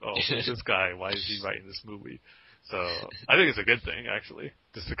it's like, oh, who's this guy? Why is he writing this movie? So I think it's a good thing, actually,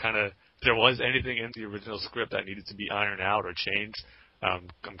 just to kind of, if there was anything in the original script that needed to be ironed out or changed, I'm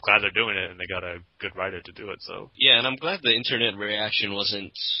glad they're doing it, and they got a good writer to do it. So yeah, and I'm glad the internet reaction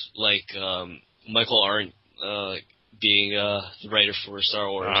wasn't like Michael Arndt being the writer for Star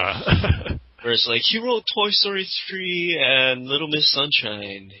Wars. Where it's like, he wrote Toy Story 3 and Little Miss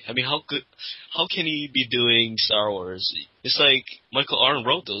Sunshine. I mean, how can he be doing Star Wars? It's like Michael Arndt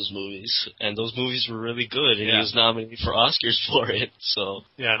wrote those movies, and those movies were really good, and he was nominated for Oscars for it. So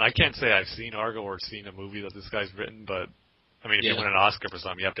yeah, and I can't say I've seen Argo or seen a movie that this guy's written, but I mean, if you win an Oscar for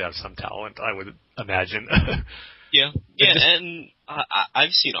something, you have to have some talent, I would imagine. Yeah, and I've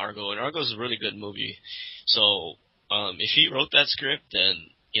seen Argo, and Argo's a really good movie. So if he wrote that script, then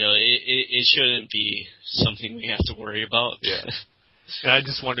you know it shouldn't be something we have to worry about. Yeah. And I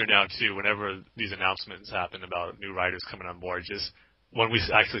just wonder now too, whenever these announcements happen about new writers coming on board, just when we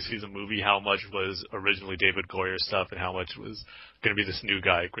actually see the movie, how much was originally David Goyer stuff and how much was going to be this new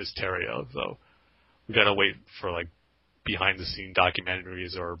guy, Chris Terrio. So we got to wait for like behind-the-scene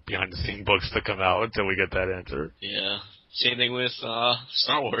documentaries or behind-the-scene books to come out until we get that answer. Yeah. Same thing with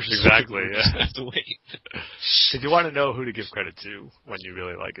Star Wars. Exactly, yeah. Just have to wait. Because you want to know who to give credit to when you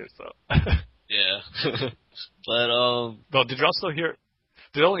really like it, so. Yeah. But, well, did you also hear...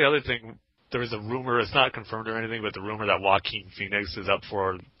 The only other thing, there was a rumor, it's not confirmed or anything, but the rumor that Joaquin Phoenix is up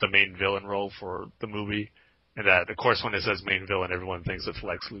for the main villain role for the movie. And that, of course, when it says main villain, everyone thinks it's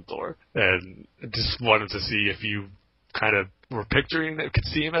Lex Luthor. And I just wanted to see if you kind of were picturing that could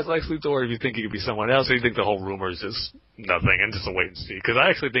see him as Lex Luthor, or if you think he could be someone else, or you think the whole rumor is just nothing and just a wait and see. Because I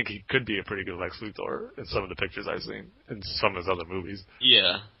actually think he could be a pretty good Lex Luthor in some of the pictures I've seen in some of his other movies.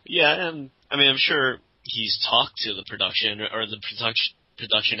 Yeah. Yeah, and I mean, I'm sure he's talked to the production, or the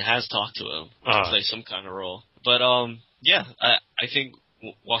production has talked to him to play some kind of role. But, yeah, I think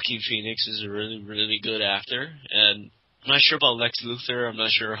Joaquin Phoenix is a really, really good actor, and I'm not sure about Lex Luthor. I'm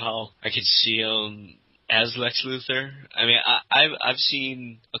not sure how I could see him as Lex Luthor. I mean, I've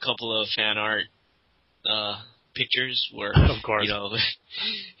seen a couple of fan art pictures where, of course, you know,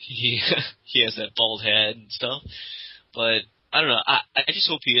 he has that bald head and stuff. But I don't know. I just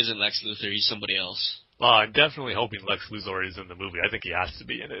hope he isn't Lex Luthor. He's somebody else. Well, I'm definitely hoping Lex Luthor is in the movie. I think he has to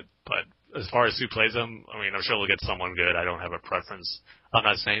be in it. But as far as who plays him, I mean, I'm sure we'll get someone good. I don't have a preference. I'm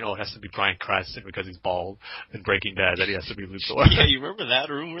not saying, it has to be Bryan Cranston because he's bald in Breaking Bad, that he has to be Luthor. Yeah, you remember that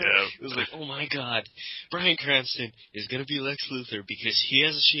rumor? Yeah. It was like, oh my god, Bryan Cranston is going to be Lex Luthor because he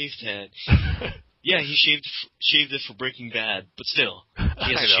has a shaved head. Yeah, he shaved it for Breaking Bad, but still,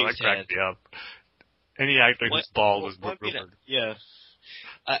 he has a shaved head. That cracked me up. Any actor who's bald was rumored. Yeah.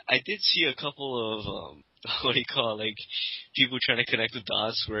 I did see a couple of, what do you call it, like, people trying to connect the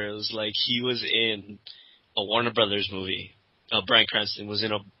dots where it was like he was in a Warner Brothers movie. Bryan Cranston was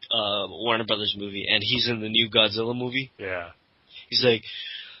in a Warner Brothers movie, and he's in the new Godzilla movie. Yeah. He's like,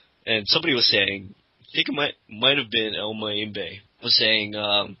 and somebody was saying, I think it might have been El Mayimbe, was saying,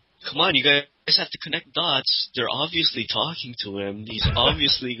 come on, you guys have to connect dots. They're obviously talking to him. He's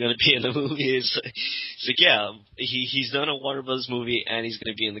obviously going to be in the movie. It's like, yeah, he's done a Warner Brothers movie, and he's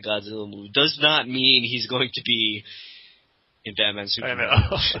going to be in the Godzilla movie. Does not mean he's going to be in Batman Superman. I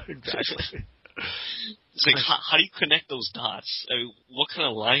know. Exactly. It's like, how do you connect those dots? I mean, what kind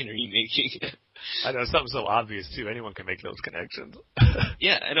of line are you making? I know, something so obvious, too. Anyone can make those connections.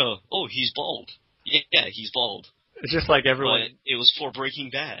 Yeah, I know. Oh, he's bald. Yeah, he's bald. It's just like everyone... But it was for Breaking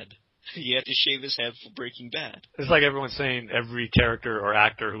Bad. He had to shave his head for Breaking Bad. It's like everyone's saying every character or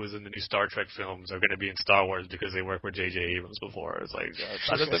actor who was in the new Star Trek films are going to be in Star Wars because they worked with J.J. Abrams before. It's like,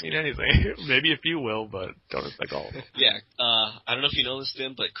 that doesn't mean anything. Maybe a few will, but don't expect all of them. Yeah, I don't know if you know this,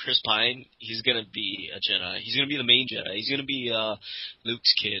 Tim, but Chris Pine, he's going to be a Jedi. He's going to be the main Jedi. He's going to be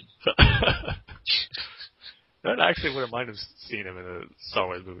Luke's kid. That actually wouldn't mind seeing him in a Star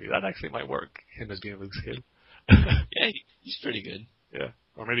Wars movie. That actually might work, him as being Luke's kid. Yeah, he's pretty good. Yeah.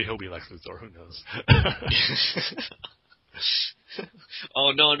 Or maybe he'll be Lex Luthor, who knows.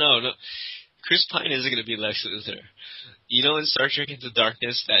 Oh, no. Chris Pine isn't going to be Lex Luthor. You know in Star Trek Into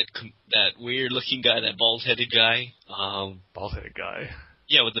Darkness, that weird-looking guy, that bald-headed guy? Bald-headed guy?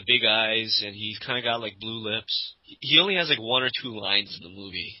 Yeah, with the big eyes, and he's kind of got, like, blue lips. He only has, like, one or two lines in the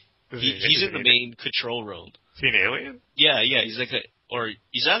movie. He's in the main control room. Is he an alien? Yeah, he's like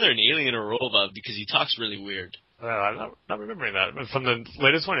he's either an alien or a robot because he talks really weird. I'm not remembering that. From the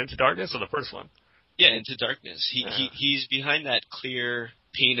latest one, Into Darkness, or the first one? Yeah, Into Darkness. He's behind that clear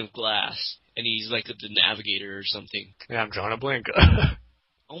pane of glass, and he's like the navigator or something. Yeah, I'm drawing a blank.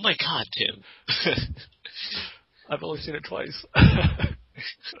 Oh my god, Tim. I've only seen it twice.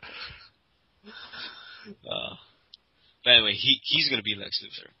 But anyway, he's going to be Lex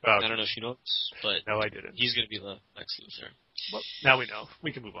Luthor. Okay. I don't know if you know this, but no, I didn't. He's going to be Lex Luthor. Well, now we know.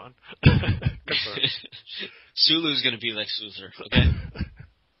 We can move on. Confirmed. Sulu's going to be Lex Luthor, okay?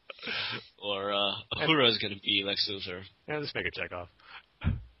 Or Uhura is going to be Lex Luthor. Yeah, just make a check off.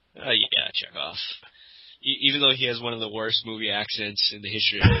 Yeah, check off. Even though he has one of the worst movie accents in the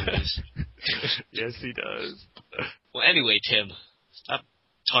history of movies. Yes, he does. Well, anyway, Tim, stop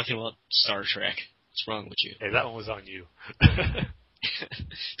talking about Star Trek. What's wrong with you? Hey, that one was on you.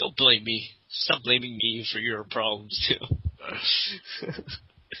 Don't blame me. Stop blaming me for your problems, too.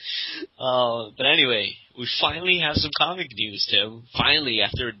 But anyway, we finally have some comic news, Tim. Finally,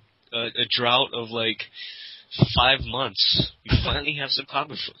 after a drought of like 5 months, we finally have some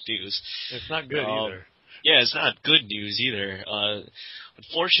comic book news. It's not good either. Yeah, it's not good news either.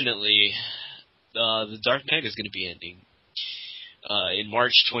 Unfortunately, the Dark Knight is going to be ending in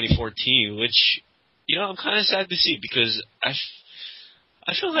March 2014, which, you know, I'm kind of sad to see because I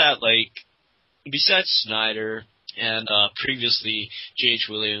feel that, like, besides Snyder and previously J.H.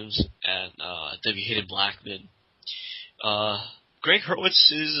 Williams and W. Hayden Blackman, Greg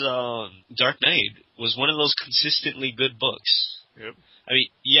Hurwitz's Dark Knight was one of those consistently good books. Yep. I mean,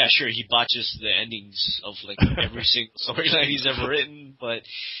 yeah, sure, he botches the endings of, like, every single storyline he's ever written, but...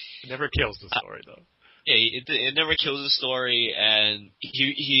 It never kills the story, though. Yeah, it never kills the story, and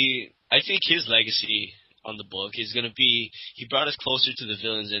I think his legacy on the book is going to be he brought us closer to the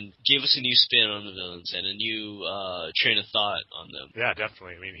villains and gave us a new spin on the villains and a new train of thought on them. Yeah,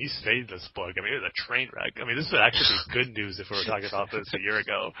 definitely. I mean, he saved this book. I mean, it was a train wreck. I mean, this would actually be good news if we were talking about this a year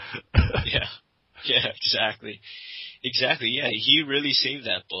ago. Yeah, exactly. Yeah, he really saved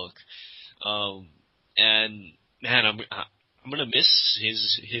that book. And man, I'm gonna miss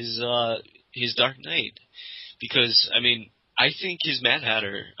his Dark Knight because I mean I think his Mad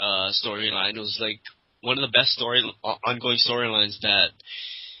Hatter storyline was like one of the best ongoing storylines that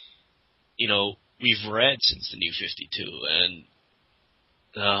we've read since the New 52, and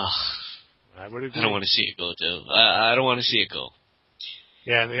I would agree. I don't want to see it go, dude. I don't want to see it go.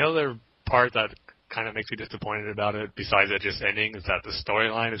 Yeah, and the other part that kind of makes me disappointed about it, besides it just ending, is that the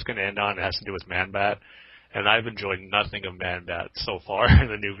storyline is going to end on. It has to do with Man-Bat. And I've enjoyed nothing of Man-Bat so far in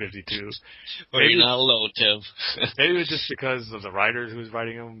the New 52. Well, you're not alone, Tim. Maybe it was just because of the writers who was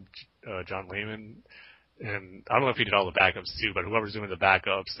writing them, John Lehman. And I don't know if he did all the backups too, but whoever's doing the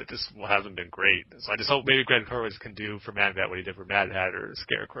backups, it just hasn't been great. So I just hope maybe Greg Hurwitz can do for Man-Bat what he did for Mad Hatter,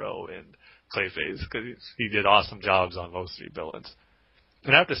 Scarecrow, and Clayface, because he did awesome jobs on those three villains.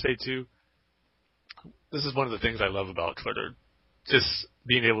 And I have to say too, this is one of the things I love about Twitter. Just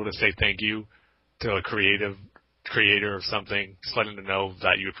being able to say thank you to a creator of something, just letting them know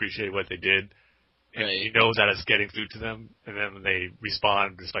that you appreciate what they did. And right. You know that it's getting through to them. And then when they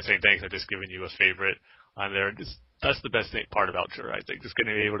respond just by saying thanks, I've just given you a favorite on there. That's the best part about Twitter, I think. Just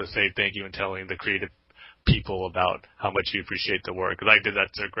getting able to say thank you and telling the creative people about how much you appreciate the work. Because I did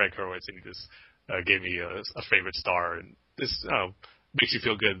that to Greg Hurwitz, and he just gave me a favorite star. And this makes you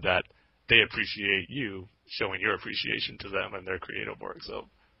feel good that they appreciate you showing your appreciation to them and their creative work. So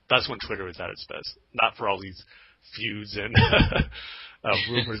that's when Twitter is at its best. Not for all these feuds and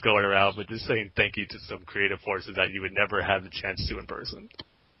rumors going around, but just saying thank you to some creative forces that you would never have the chance to in person.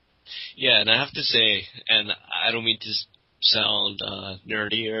 Yeah, and I have to say, and I don't mean to sound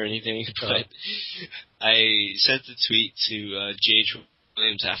nerdy or anything, but I sent a tweet to J.H.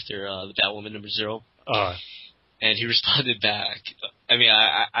 Williams after the Batwoman #0. And he responded back. I mean,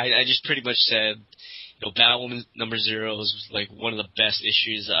 I just pretty much said, Batwoman #0 is like one of the best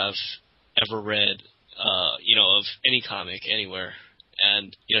issues I've ever read, of any comic anywhere.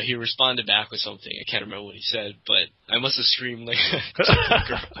 And, he responded back with something. I can't remember what he said, but I must have screamed like a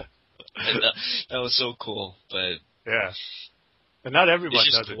girl. And that was so cool. But yeah. And not everyone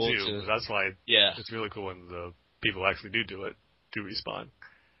does cool it, too. That's why it's really cool when the people actually do respond.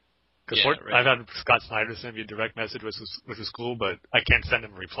 Because I've had Scott Snyder send me a direct message, which was cool, but I can't send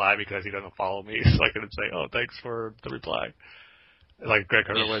him a reply because he doesn't follow me, so I couldn't say, oh, thanks for the reply. Like Greg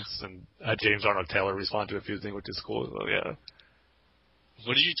Hurwitz and James Arnold Taylor respond to a few things, which is cool, so yeah.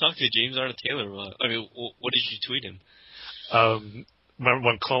 What did you talk to James Arnold Taylor about? I mean, what did you tweet him?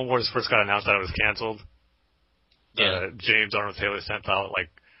 When Clone Wars first got announced that it was canceled, James Arnold Taylor sent out,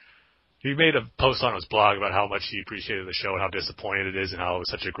 he made a post on his blog about how much he appreciated the show and how disappointed it is and how it was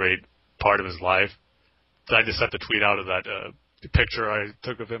such a great part of his life. So I just sent the tweet out of that picture I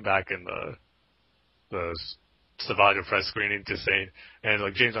took of him back in the Savage press screening, just saying,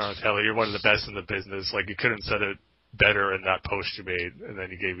 and James Arnold Taylor, you're one of the best in the business. You couldn't have said it better in that post you made, and then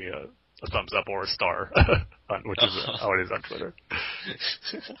he gave me a thumbs up or a star, which is how it is on Twitter.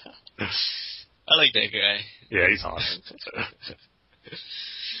 I like that guy. Yeah, he's awesome.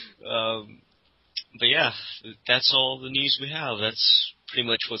 But yeah, that's all the news we have. That's pretty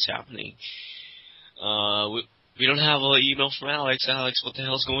much what's happening. We don't have an email from Alex. Alex, what the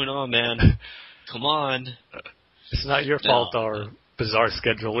hell's going on, man? Come on. It's not your fault our bizarre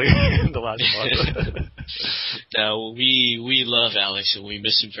scheduling in the last month. No, we love Alex and we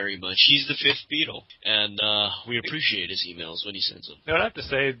miss him very much. He's the fifth Beatle, and we appreciate his emails when he sends them. I have to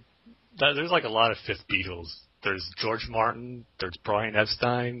say that there's a lot of fifth Beatles. There's George Martin, there's Brian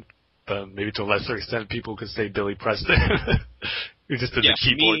Epstein, maybe to a lesser extent people could say Billy Preston. Who just did the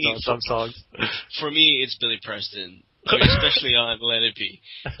keyboards on some songs. For me, it's Billy Preston. I mean, especially on Let It Be.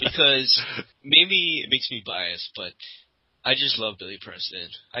 Because maybe it makes me biased, but I just love Billy Preston.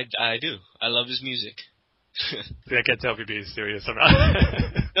 I do. I love his music. I can't tell if you're being serious or not.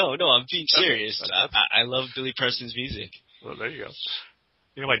 No, I'm being serious. I love Billy Preston's music. Well, there you go.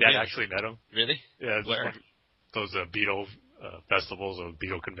 My dad actually met him. Really? Yeah. Where? Those Beatle festivals or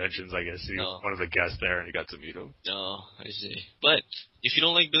Beatle conventions, I guess. He was one of the guests there, and he got to meet him. Oh, I see. But if you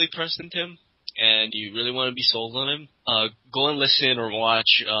don't like Billy Preston, Tim, and you really want to be sold on him, go and listen or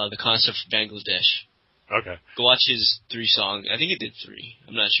watch The Concert from Bangladesh. Okay. Go watch his 3 songs. I think he did 3.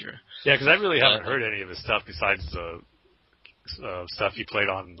 I'm not sure. Yeah, because I really haven't heard any of his stuff besides the stuff he played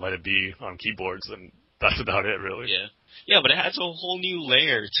on Let It Be on keyboards, and That's about it, really. Yeah. Yeah, but it has a whole new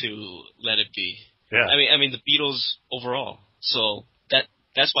layer to Let It Be. Yeah. I mean, the Beatles overall. So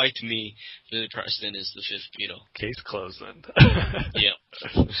that's why, to me, Billy Preston is the fifth Beatle. Case closed, then. Yeah.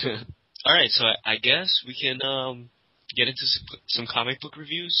 All right, so I guess we can get into some comic book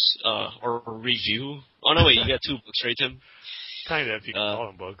reviews or review. Oh no, wait, you got two books, right, Tim? Kind of, if you can call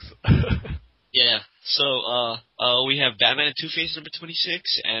them books. Yeah. So we have Batman and Two-Face number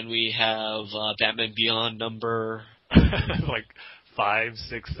 26, and we have Batman Beyond number like 5,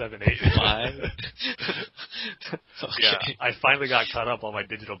 6, 7, 8. 5. Okay. Yeah, I finally got caught up on my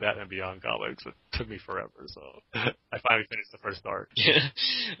digital Batman Beyond comics. It took me forever, so I finally finished the first arc. Yeah.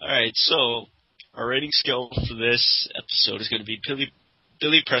 All right, so our rating scale for this episode is going to be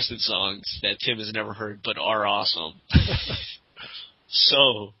Billy Preston songs that Tim has never heard but are awesome.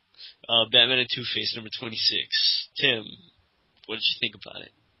 So, Batman and Two-Face number 26. Tim, what did you think about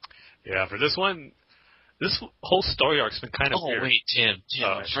it? Yeah, for this one, this whole story arc's been kind of weird. Oh, wait, Tim,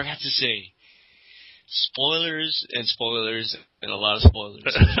 I forgot to say. Spoilers and a lot of spoilers.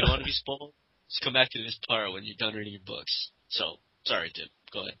 If you want to be spoiled, just come back to this part when you're done reading your books. So, sorry, Tim.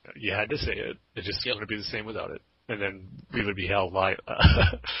 Go ahead. You had to say it. It just wouldn't be the same without it. And then we would be held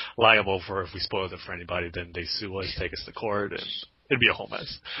liable for if we spoiled it for anybody. Then they sue us, take us to court, and it'd be a whole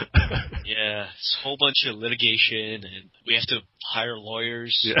mess. Yeah, it's a whole bunch of litigation, and we have to hire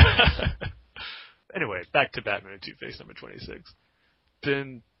lawyers. Yeah. Anyway, back to Batman and Two-Face number 26.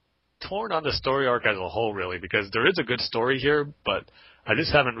 Been torn on the story arc as a whole, really, because there is a good story here, but I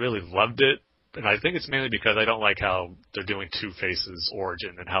just haven't really loved it. And I think it's mainly because I don't like how they're doing Two-Face's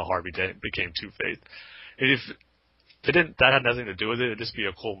origin and how Harvey Dent became Two-Face. If that had nothing to do with it, it'd just be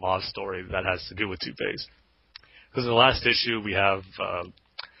a cool mob story that has to do with Two-Face. Because in the last issue, we have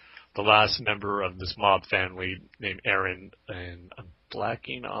the last member of this mob family named Erin, and I'm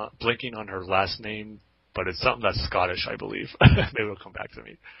blanking on her last name, but it's something that's Scottish, I believe. Maybe it'll come back to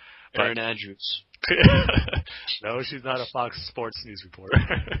me. Erin Andrews. No, she's not a Fox Sports News reporter.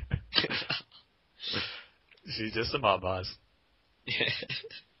 She's just a mob boss.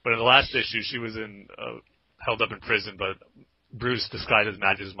 But in the last issue, she was held up in prison, but Bruce, disguised as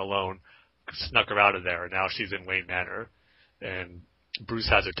Magic Malone, snuck her out of there, and now she's in Wayne Manor. And Bruce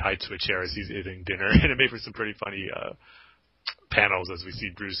has her tied to a chair as he's eating dinner, and it made for some pretty funny panels as we see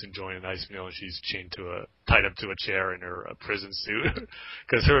Bruce enjoying a nice meal, and she's tied up to a chair in her prison suit.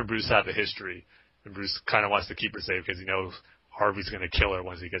 Because her and Bruce have a history, and Bruce kind of wants to keep her safe because he knows Harvey's going to kill her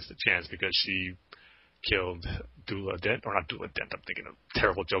once he gets the chance because she killed Dula Dent, or not Dula Dent, I'm thinking of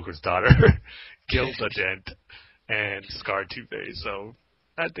terrible Joker's daughter, killed the Dent and scarred Two-Face. So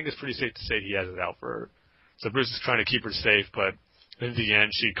I think it's pretty safe to say he has it out for her. So Bruce is trying to keep her safe, but in the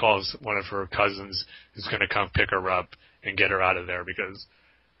end she calls one of her cousins who's going to come pick her up and get her out of there because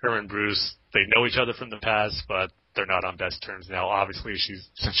her and Bruce, they know each other from the past, but they're not on best terms now. Obviously,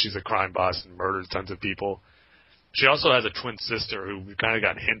 since she's a crime boss and murders tons of people. She also has a twin sister who we kind of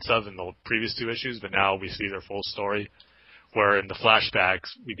got hints of in the previous two issues, but now we see their full story, where in the flashbacks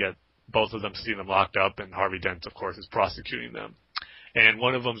we get both of them seeing them locked up, and Harvey Dent, of course, is prosecuting them. And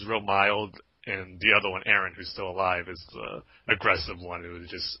one of them's real mild, and the other one, Aaron, who's still alive, is the aggressive one who is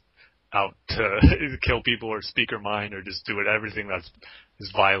just out to kill people or speak her mind or just do everything that's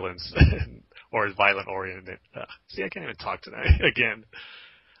is violence or is violent oriented. See, I can't even talk tonight again.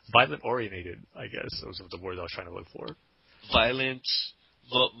 Violent oriented, I guess. Those are the words I was trying to look for. Violent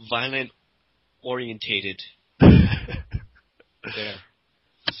orientated. There.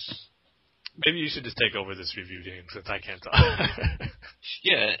 Maybe you should just take over this review, James, since I can't talk.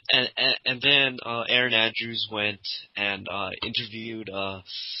 Yeah, and then Erin Andrews went and interviewed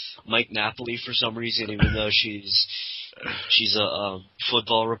Mike Napoli for some reason, even though she's a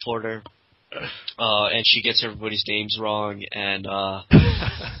football reporter, and she gets everybody's names wrong, and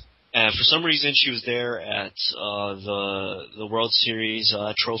for some reason she was there at the World Series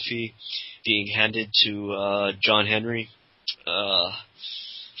trophy being handed to John Henry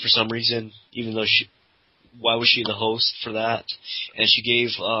for some reason, even though why was she the host for that? And she gave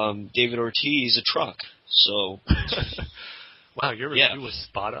David Ortiz a truck. So, wow, your review was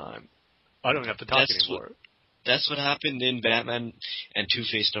spot on. I don't have to talk anymore. That's what happened in Batman and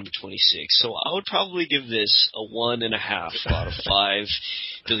Two-Face number 26. So I would probably give this a 1.5 out of 5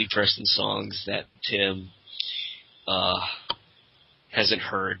 Billy Preston songs that Tim hasn't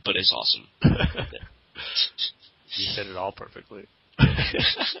heard, but is awesome. You said it all perfectly.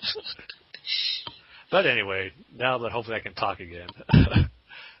 But anyway, now that hopefully I can talk again.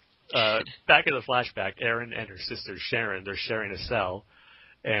 Back in the flashback, Erin and her sister Sharon, they're sharing a cell,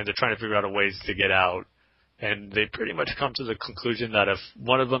 and they're trying to figure out ways to get out. And they pretty much come to the conclusion that if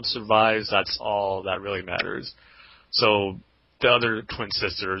one of them survives, that's all that really matters. So the other twin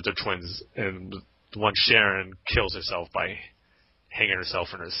sisters, they're twins, and the one, Sharon, kills herself by hanging herself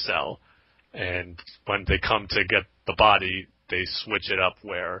in her cell. And when they come to get the body, they switch it up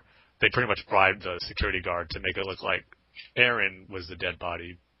where they pretty much bribe the security guard to make it look like Erin was the dead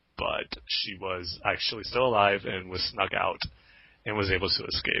body, but she was actually still alive and was snuck out and was able to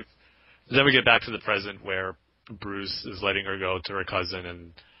escape. Then we get back to the present where Bruce is letting her go to her cousin,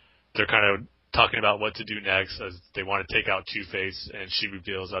 and they're kind of talking about what to do next as they want to take out Two-Face, and she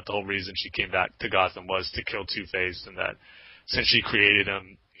reveals that the whole reason she came back to Gotham was to kill Two-Face, and that since she created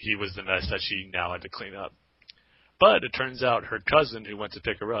him, he was the mess that she now had to clean up. But it turns out her cousin, who went to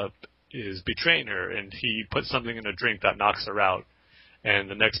pick her up, is betraying her, and he put something in a drink that knocks her out. And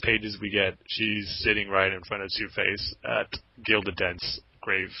the next pages we get, she's sitting right in front of Two-Face at Gilda Dent's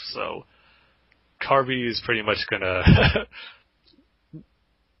grave. So Harvey is pretty much gonna...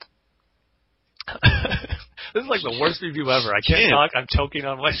 This is like the worst review ever. I can't talk. I'm choking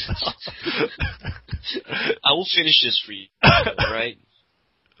on myself. I will finish this for you, right?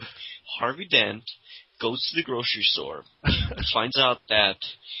 Harvey Dent goes to the grocery store and finds out that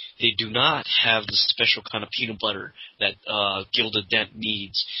they do not have the special kind of peanut butter that Gilda Dent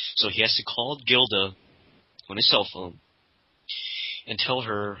needs. So he has to call Gilda on his cell phone and tell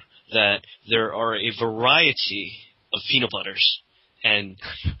her that there are a variety of peanut butters. And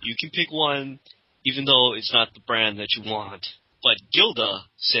you can pick one even though it's not the brand that you want. But Gilda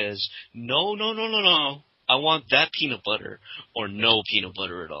says, no. I want that peanut butter or no peanut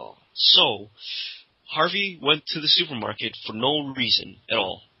butter at all. So Harvey went to the supermarket for no reason at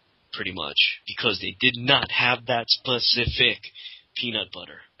all, pretty much, because they did not have that specific peanut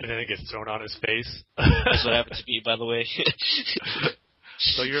butter. And then it gets thrown on his face. That's what happened to me, by the way.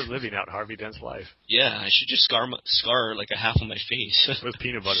 So you're living out Harvey Dent's life. Yeah, I should just scar like a half of my face. With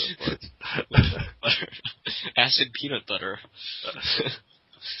peanut butter, of course. Butter. Acid peanut butter.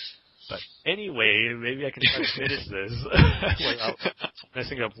 But anyway, maybe I can try to finish this without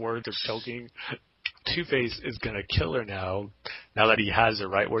messing up words or choking. Two-Face is going to kill her now that he has her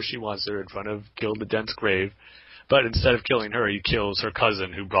right where she wants her in front of Gilda Dent's grave. But instead of killing her, he kills her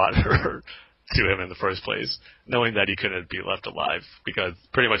cousin who brought her to him in the first place, knowing that he couldn't be left alive because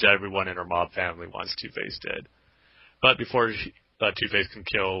pretty much everyone in her mob family wants Two-Face dead. But before Two-Face can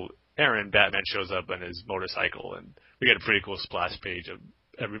kill Erin, Batman shows up on his motorcycle, and we get a pretty cool splash page of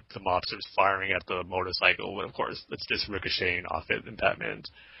the mobsters firing at the motorcycle, but of course it's just ricocheting off it, and Batman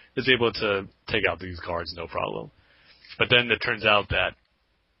is able to take out these guards no problem. But then it turns out that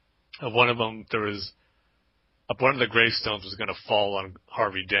one of them, one of the gravestones was going to fall on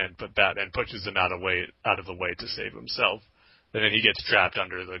Harvey Dent, but Batman pushes him out of the way to save himself. And then he gets trapped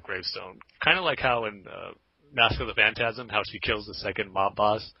under the gravestone. Kind of like how in Mask of the Phantasm, how she kills the second mob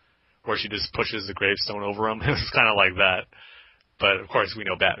boss, where she just pushes the gravestone over him. It's kind of like that. But of course we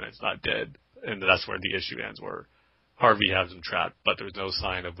know Batman's not dead, and that's where the issue ends, where Harvey has him trapped, but there's no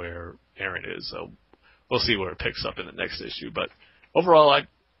sign of where Erin is. So we'll see where it picks up in the next issue. But overall, I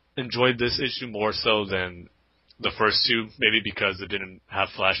enjoyed this issue more so than the first two, maybe because it didn't have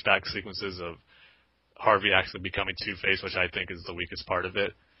flashback sequences of Harvey actually becoming Two-Face, which I think is the weakest part of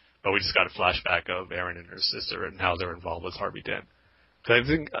it. But we just got a flashback of Erin and her sister and how they're involved with Harvey Dent. Because I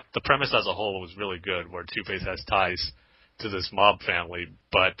think the premise as a whole was really good, where Two-Face has ties to this mob family,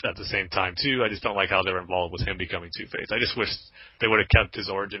 but at the same time, too, I just don't like how they're involved with him becoming Two-Face. I just wish they would have kept his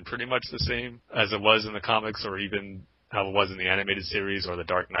origin pretty much the same as it was in the comics, or even how it was in the animated series or the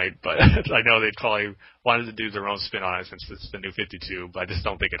Dark Knight, but I know they probably wanted to do their own spin on it since it's the New 52, but I just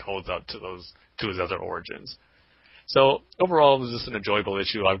don't think it holds up to his other origins. So overall, it was just an enjoyable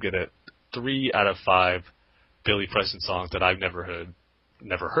issue. I'll give it 3 out of 5 Billy Preston songs that I've never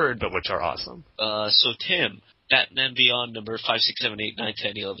heard, but which are awesome. So Tim, Batman Beyond number 5, 6, 7, 8, 9,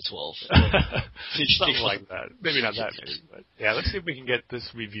 10, 11, 12. Something like that. Maybe not that many, but yeah, let's see if we can get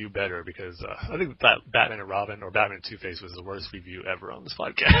this review better, because I think Batman and Robin, or Batman and Two-Face, was the worst review ever on this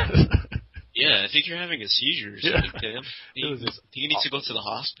podcast. Yeah, I think you're having a seizure or something, Tim. You need to go to the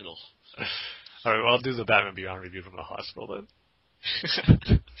hospital. All right, well, I'll do the Batman Beyond review from the hospital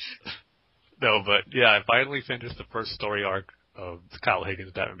then. No, but yeah, I finally finished the first story arc of Kyle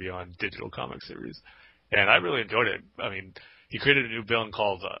Higgins' Batman Beyond digital comic series. And I really enjoyed it. I mean, he created a new villain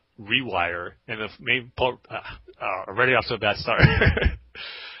called Rewire, and the main already off to a bad start.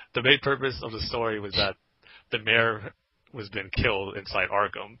 The main purpose of the story was that the mayor was been killed inside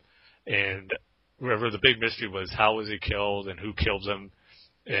Arkham, and remember the big mystery was how was he killed and who killed him.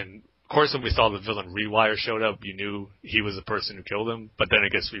 And of course, when we saw the villain Rewire showed up, you knew he was the person who killed him, but then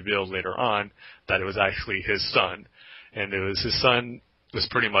it gets revealed later on that it was actually his son. And it was his son was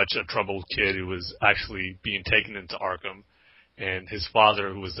pretty much a troubled kid who was actually being taken into Arkham. And his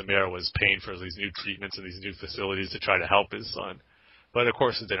father, who was the mayor, was paying for these new treatments and these new facilities to try to help his son. But of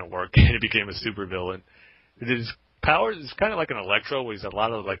course it didn't work, and he became a supervillain. His powers is kind of like an Electro, where he's a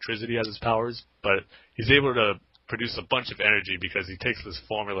lot of electricity as his powers, but he's able to produce a bunch of energy because he takes this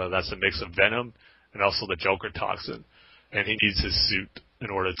formula that's a mix of venom and also the Joker toxin, and he needs his suit in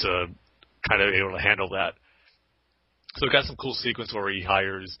order to kind of be able to handle that. So we got some cool sequence where he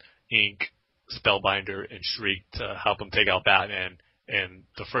hires Ink, Spellbinder, and Shriek to help him take out Batman. And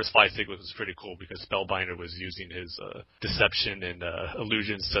the first fight sequence was pretty cool because Spellbinder was using his deception and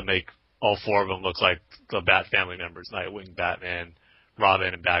illusions to make all four of them look like the Bat family members: Nightwing, Batman,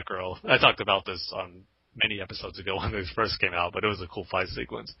 Robin, and Batgirl. I talked about this on many episodes ago when this first came out, but it was a cool fight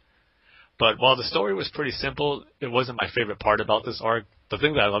sequence. But while the story was pretty simple, it wasn't my favorite part about this arc. The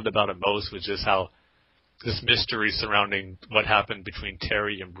thing that I loved about it most was just how this mystery surrounding what happened between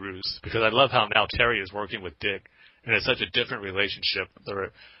Terry and Bruce. Because I love how now Terry is working with Dick, and it's such a different relationship. They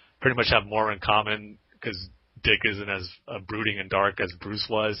pretty much have more in common because Dick isn't as brooding and dark as Bruce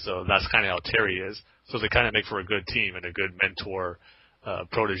was, so that's kind of how Terry is. So they kind of make for a good team and a good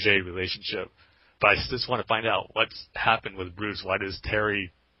mentor-protege relationship. But I just want to find out what's happened with Bruce. Why does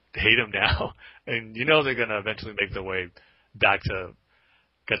Terry hate him now? And you know they're going to eventually make their way back to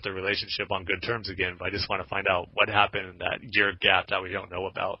get their relationship on good terms again, but I just want to find out what happened in that year gap that we don't know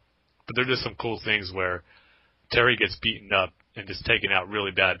about. But there are just some cool things where Terry gets beaten up and just taken out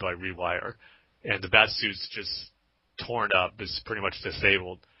really bad by Rewire, and the Batsuit's just torn up, is pretty much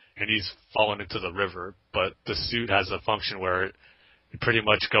disabled, and he's fallen into the river. But the suit has a function where it pretty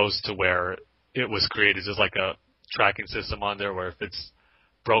much goes to where it was created, just like a tracking system on there where if it's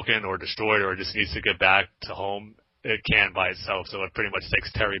broken or destroyed or just needs to get back to home, it can by itself. So it pretty much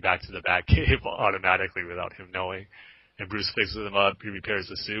takes Terry back to the Batcave automatically without him knowing. And Bruce fixes him up, he repairs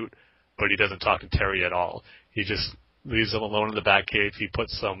the suit, but he doesn't talk to Terry at all. He just leaves him alone in the Batcave. He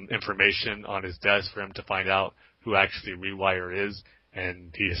puts some information on his desk for him to find out who actually Rewire is,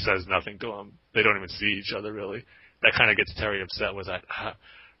 and he says nothing to him. They don't even see each other, really. That kind of gets Terry upset with that.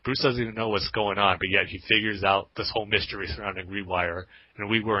 Bruce doesn't even know what's going on, but yet he figures out this whole mystery surrounding Rewire, and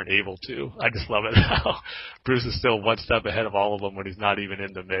we weren't able to. I just love it how Bruce is still one step ahead of all of them when he's not even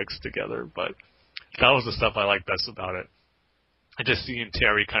in the mix together. But that was the stuff I liked best about it. And just seeing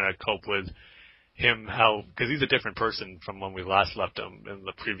Terry kind of cope with him, how, because he's a different person from when we last left him in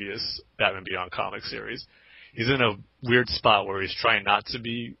the previous Batman Beyond comic series. He's in a weird spot where he's trying not to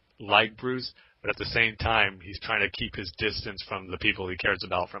be like Bruce, but at the same time, he's trying to keep his distance from the people he cares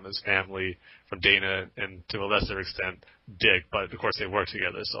about, from his family, from Dana, and to a lesser extent, Dick. But, of course, they work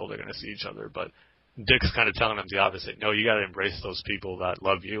together, so they're going to see each other. But Dick's kind of telling him the opposite. No, you got to embrace those people that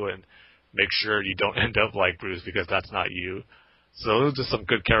love you and make sure you don't end up like Bruce, because that's not you. So those are some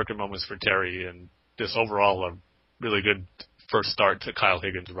good character moments for Terry, and just overall a really good first start to Kyle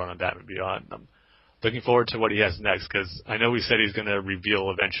Higgins' run on Batman Beyond. I'm looking forward to what he has next, because I know he said he's going to reveal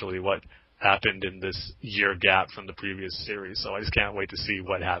eventually what happened in this year gap from the previous series, so I just can't wait to see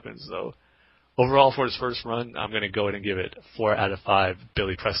what happens. So overall, for his first run, I'm going to go ahead and give it 4 out of 5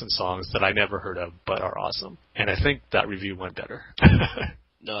 Billy Preston songs that I never heard of but are awesome. And I think that review went better.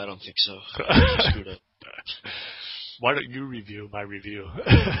 No, I don't think so. I screwed up. Why don't you review my review?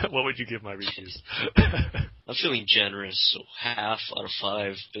 What would you give my reviews? I'm feeling generous, so half out of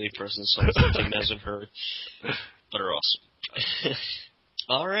 5 Billy Preston songs that Tim hasn't heard, but are awesome.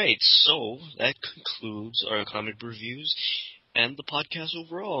 Alright, so that concludes our comic reviews and the podcast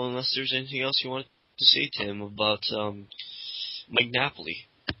overall, unless there's anything else you want to say, Tim, about Mike Napoli.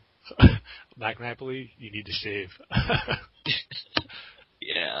 Mike Napoli, you need to shave.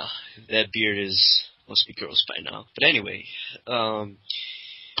 Yeah, that beard must be gross by now. But anyway,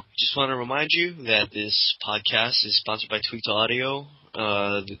 just want to remind you that this podcast is sponsored by Tweaked Audio.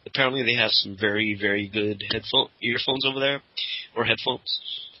 Apparently they have some very, very good earphones over there, or headphones.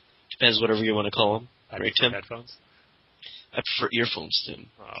 Depends whatever you want to call them. Right, Tim? Headphones? I prefer earphones, Tim,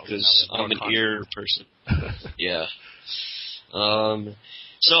 because I'm an ear person. Yeah.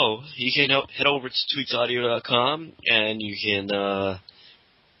 So you can head over to tweakedaudio.com and you can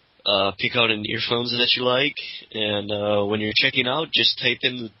pick out an earphones that you like, and when you're checking out, just type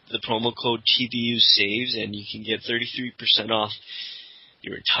in the promo code TBUSaves, and you can get 33% off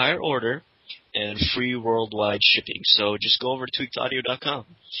your entire order and free worldwide shipping. So just go over to tweakedaudio.com.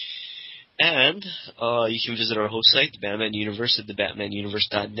 And you can visit our host site, the Batman Universe, at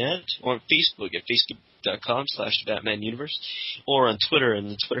thebatmanuniverse.net, or on Facebook at facebook.com/thebatmanuniverse, or on Twitter and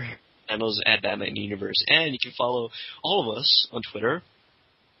the Twitter handle is at Batman Universe. And you can follow all of us on Twitter.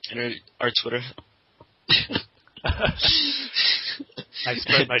 And our Twitter... I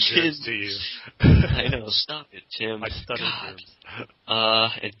spread my germs to you. I know, stop it, Tim. My stutter germs.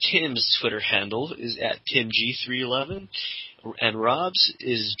 And Tim's Twitter handle is at TimG311, and Rob's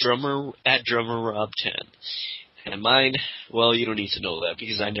is at DrummerRob10. And mine, well, you don't need to know that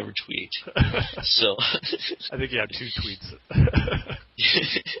because I never tweet. So I think you have 2 tweets.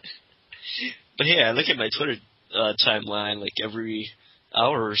 But yeah, I look at my Twitter timeline like every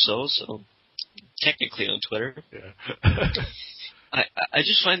hour or so technically on Twitter. Yeah. I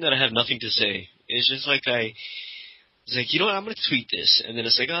just find that I have nothing to say. It's just like it's like, you know what, I'm going to tweet this. And then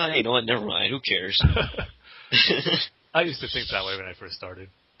it's like, you know what, never mind, who cares? I used to think that way when I first started.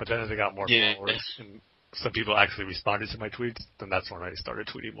 But then as I got more followers and some people actually responded to my tweets, then that's when I started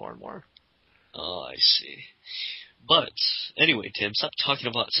tweeting more and more. Oh, I see. But, anyway, Tim, stop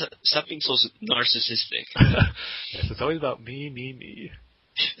being so narcissistic. Yes, it's always about me.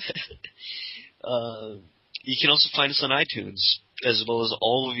 You can also find us on iTunes, as well as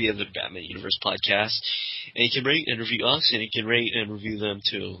all of the other Batman Universe podcasts. And you can rate and review us, and you can rate and review them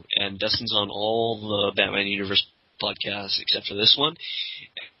too. And Dustin's on all the Batman Universe podcasts except for this one.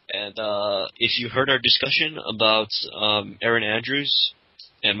 And if you heard our discussion about Aaron Andrews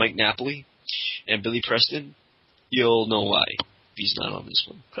and Mike Napoli and Billy Preston, you'll know why he's not on this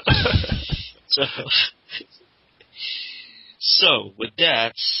one. So with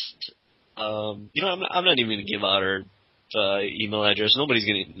that, I'm not even going to give out our email address. Nobody's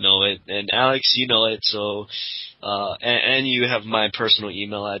going to know it. And Alex, you know it, so and you have my personal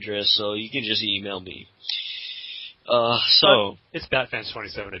email address, so you can just email me. It's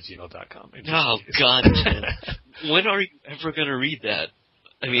batfans27@gmail.com. Oh God, Tim. When are you ever going to read that?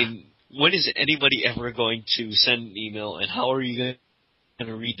 I mean, when is anybody ever going to send an email, and how are you going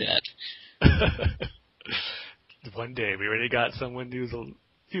to read that? One day. We already got someone news a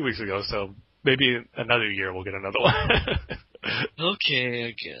few weeks ago, so maybe another year we'll get another one. Okay,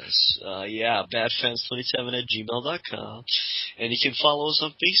 I guess. batfans27@gmail.com. And you can follow us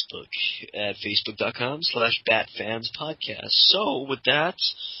on Facebook at facebook.com/batfanspodcast. So, with that,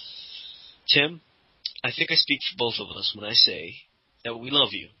 Tim, I think I speak for both of us when I say that we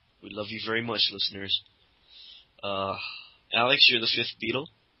love you. We love you very much, listeners. Alex, you're the 5th Beatle.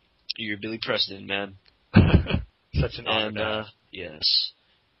 You're Billy Preston, man. Such an honor. And, yes.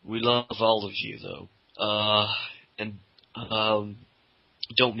 We love all of you, though. And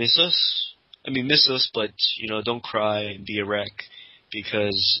don't miss us. I mean, miss us, but, don't cry and be a wreck,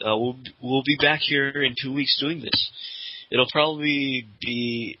 because we'll be back here in 2 weeks doing this. It'll probably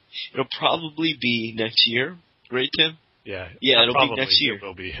be next year, right, Tim? Yeah. Yeah, it'll be next year. It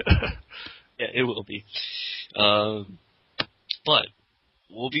will be. Yeah, it will be. But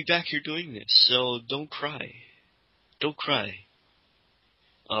we'll be back here doing this, so don't cry. Don't cry.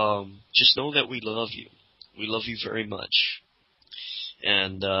 Just know that we love you. We love you very much.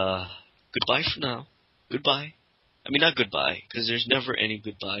 And goodbye for now. Goodbye. I mean, not goodbye, because there's never any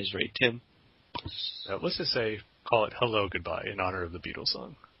goodbyes, right, Tim? Let's just call it Hello Goodbye in honor of the Beatles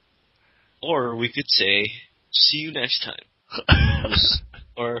song. Or we could say, see you next time.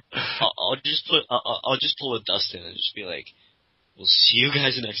 Or I'll just pull a Dustin and just be like, we'll see you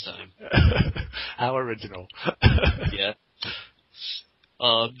guys next time. How original. Yeah.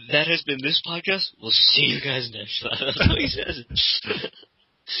 That has been this podcast. We'll see you guys next time. That's what he says.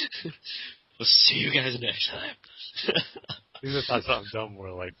 We'll see you guys next time. These are thought something dumb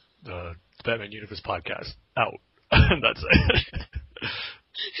where like the Batman Universe podcast out. That's it.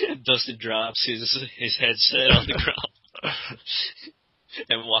 Dustin drops his headset on the ground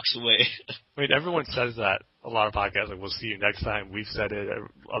and walks away. I mean, everyone says that. A lot of podcasts, like, we'll see you next time. We've said it.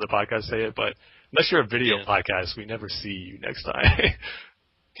 Other podcasts say it. But unless you're a video podcast, we never see you next time.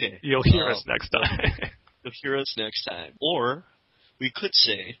 Okay. You'll hear us next time. You'll hear us next time. Or we could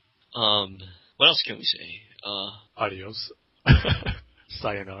say, what else can we say? Adios.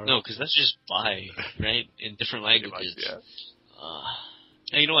 Sayonara. No, because that's just bye, right? In different languages. Yeah.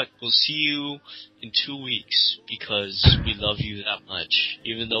 Hey, you know what? We'll see you in 2 weeks because we love you that much,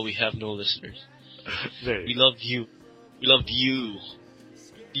 even though we have no listeners. We love you. We love you.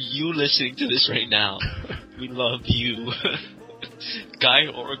 You listening to this right now. We love you. Guy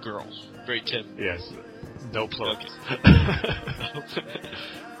or a girl. Great, Tim. Yes. No plugs. Okay.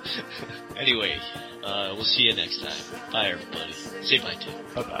 Anyway, we'll see you next time. Bye, everybody. Say bye, Tim.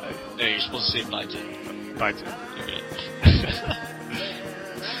 Bye-bye. No, you're supposed to say bye, Tim. Bye, Tim. Okay.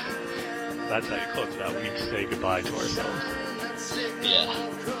 That's how you close it out. We say goodbye to ourselves. Yeah.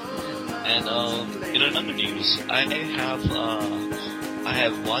 And in another news, I I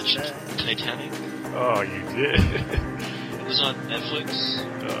have watched Titanic. Oh, you did? It was on Netflix.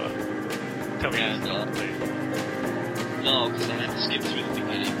 Tell me And, no, because I had to skip through the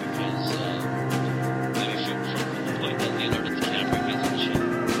beginning because, from the point that Leonardo DiCaprio gets and shit,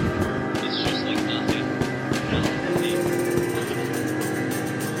 it's just like nothing.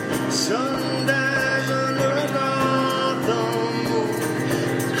 Sundies under Gotham,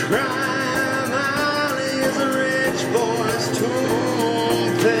 cry.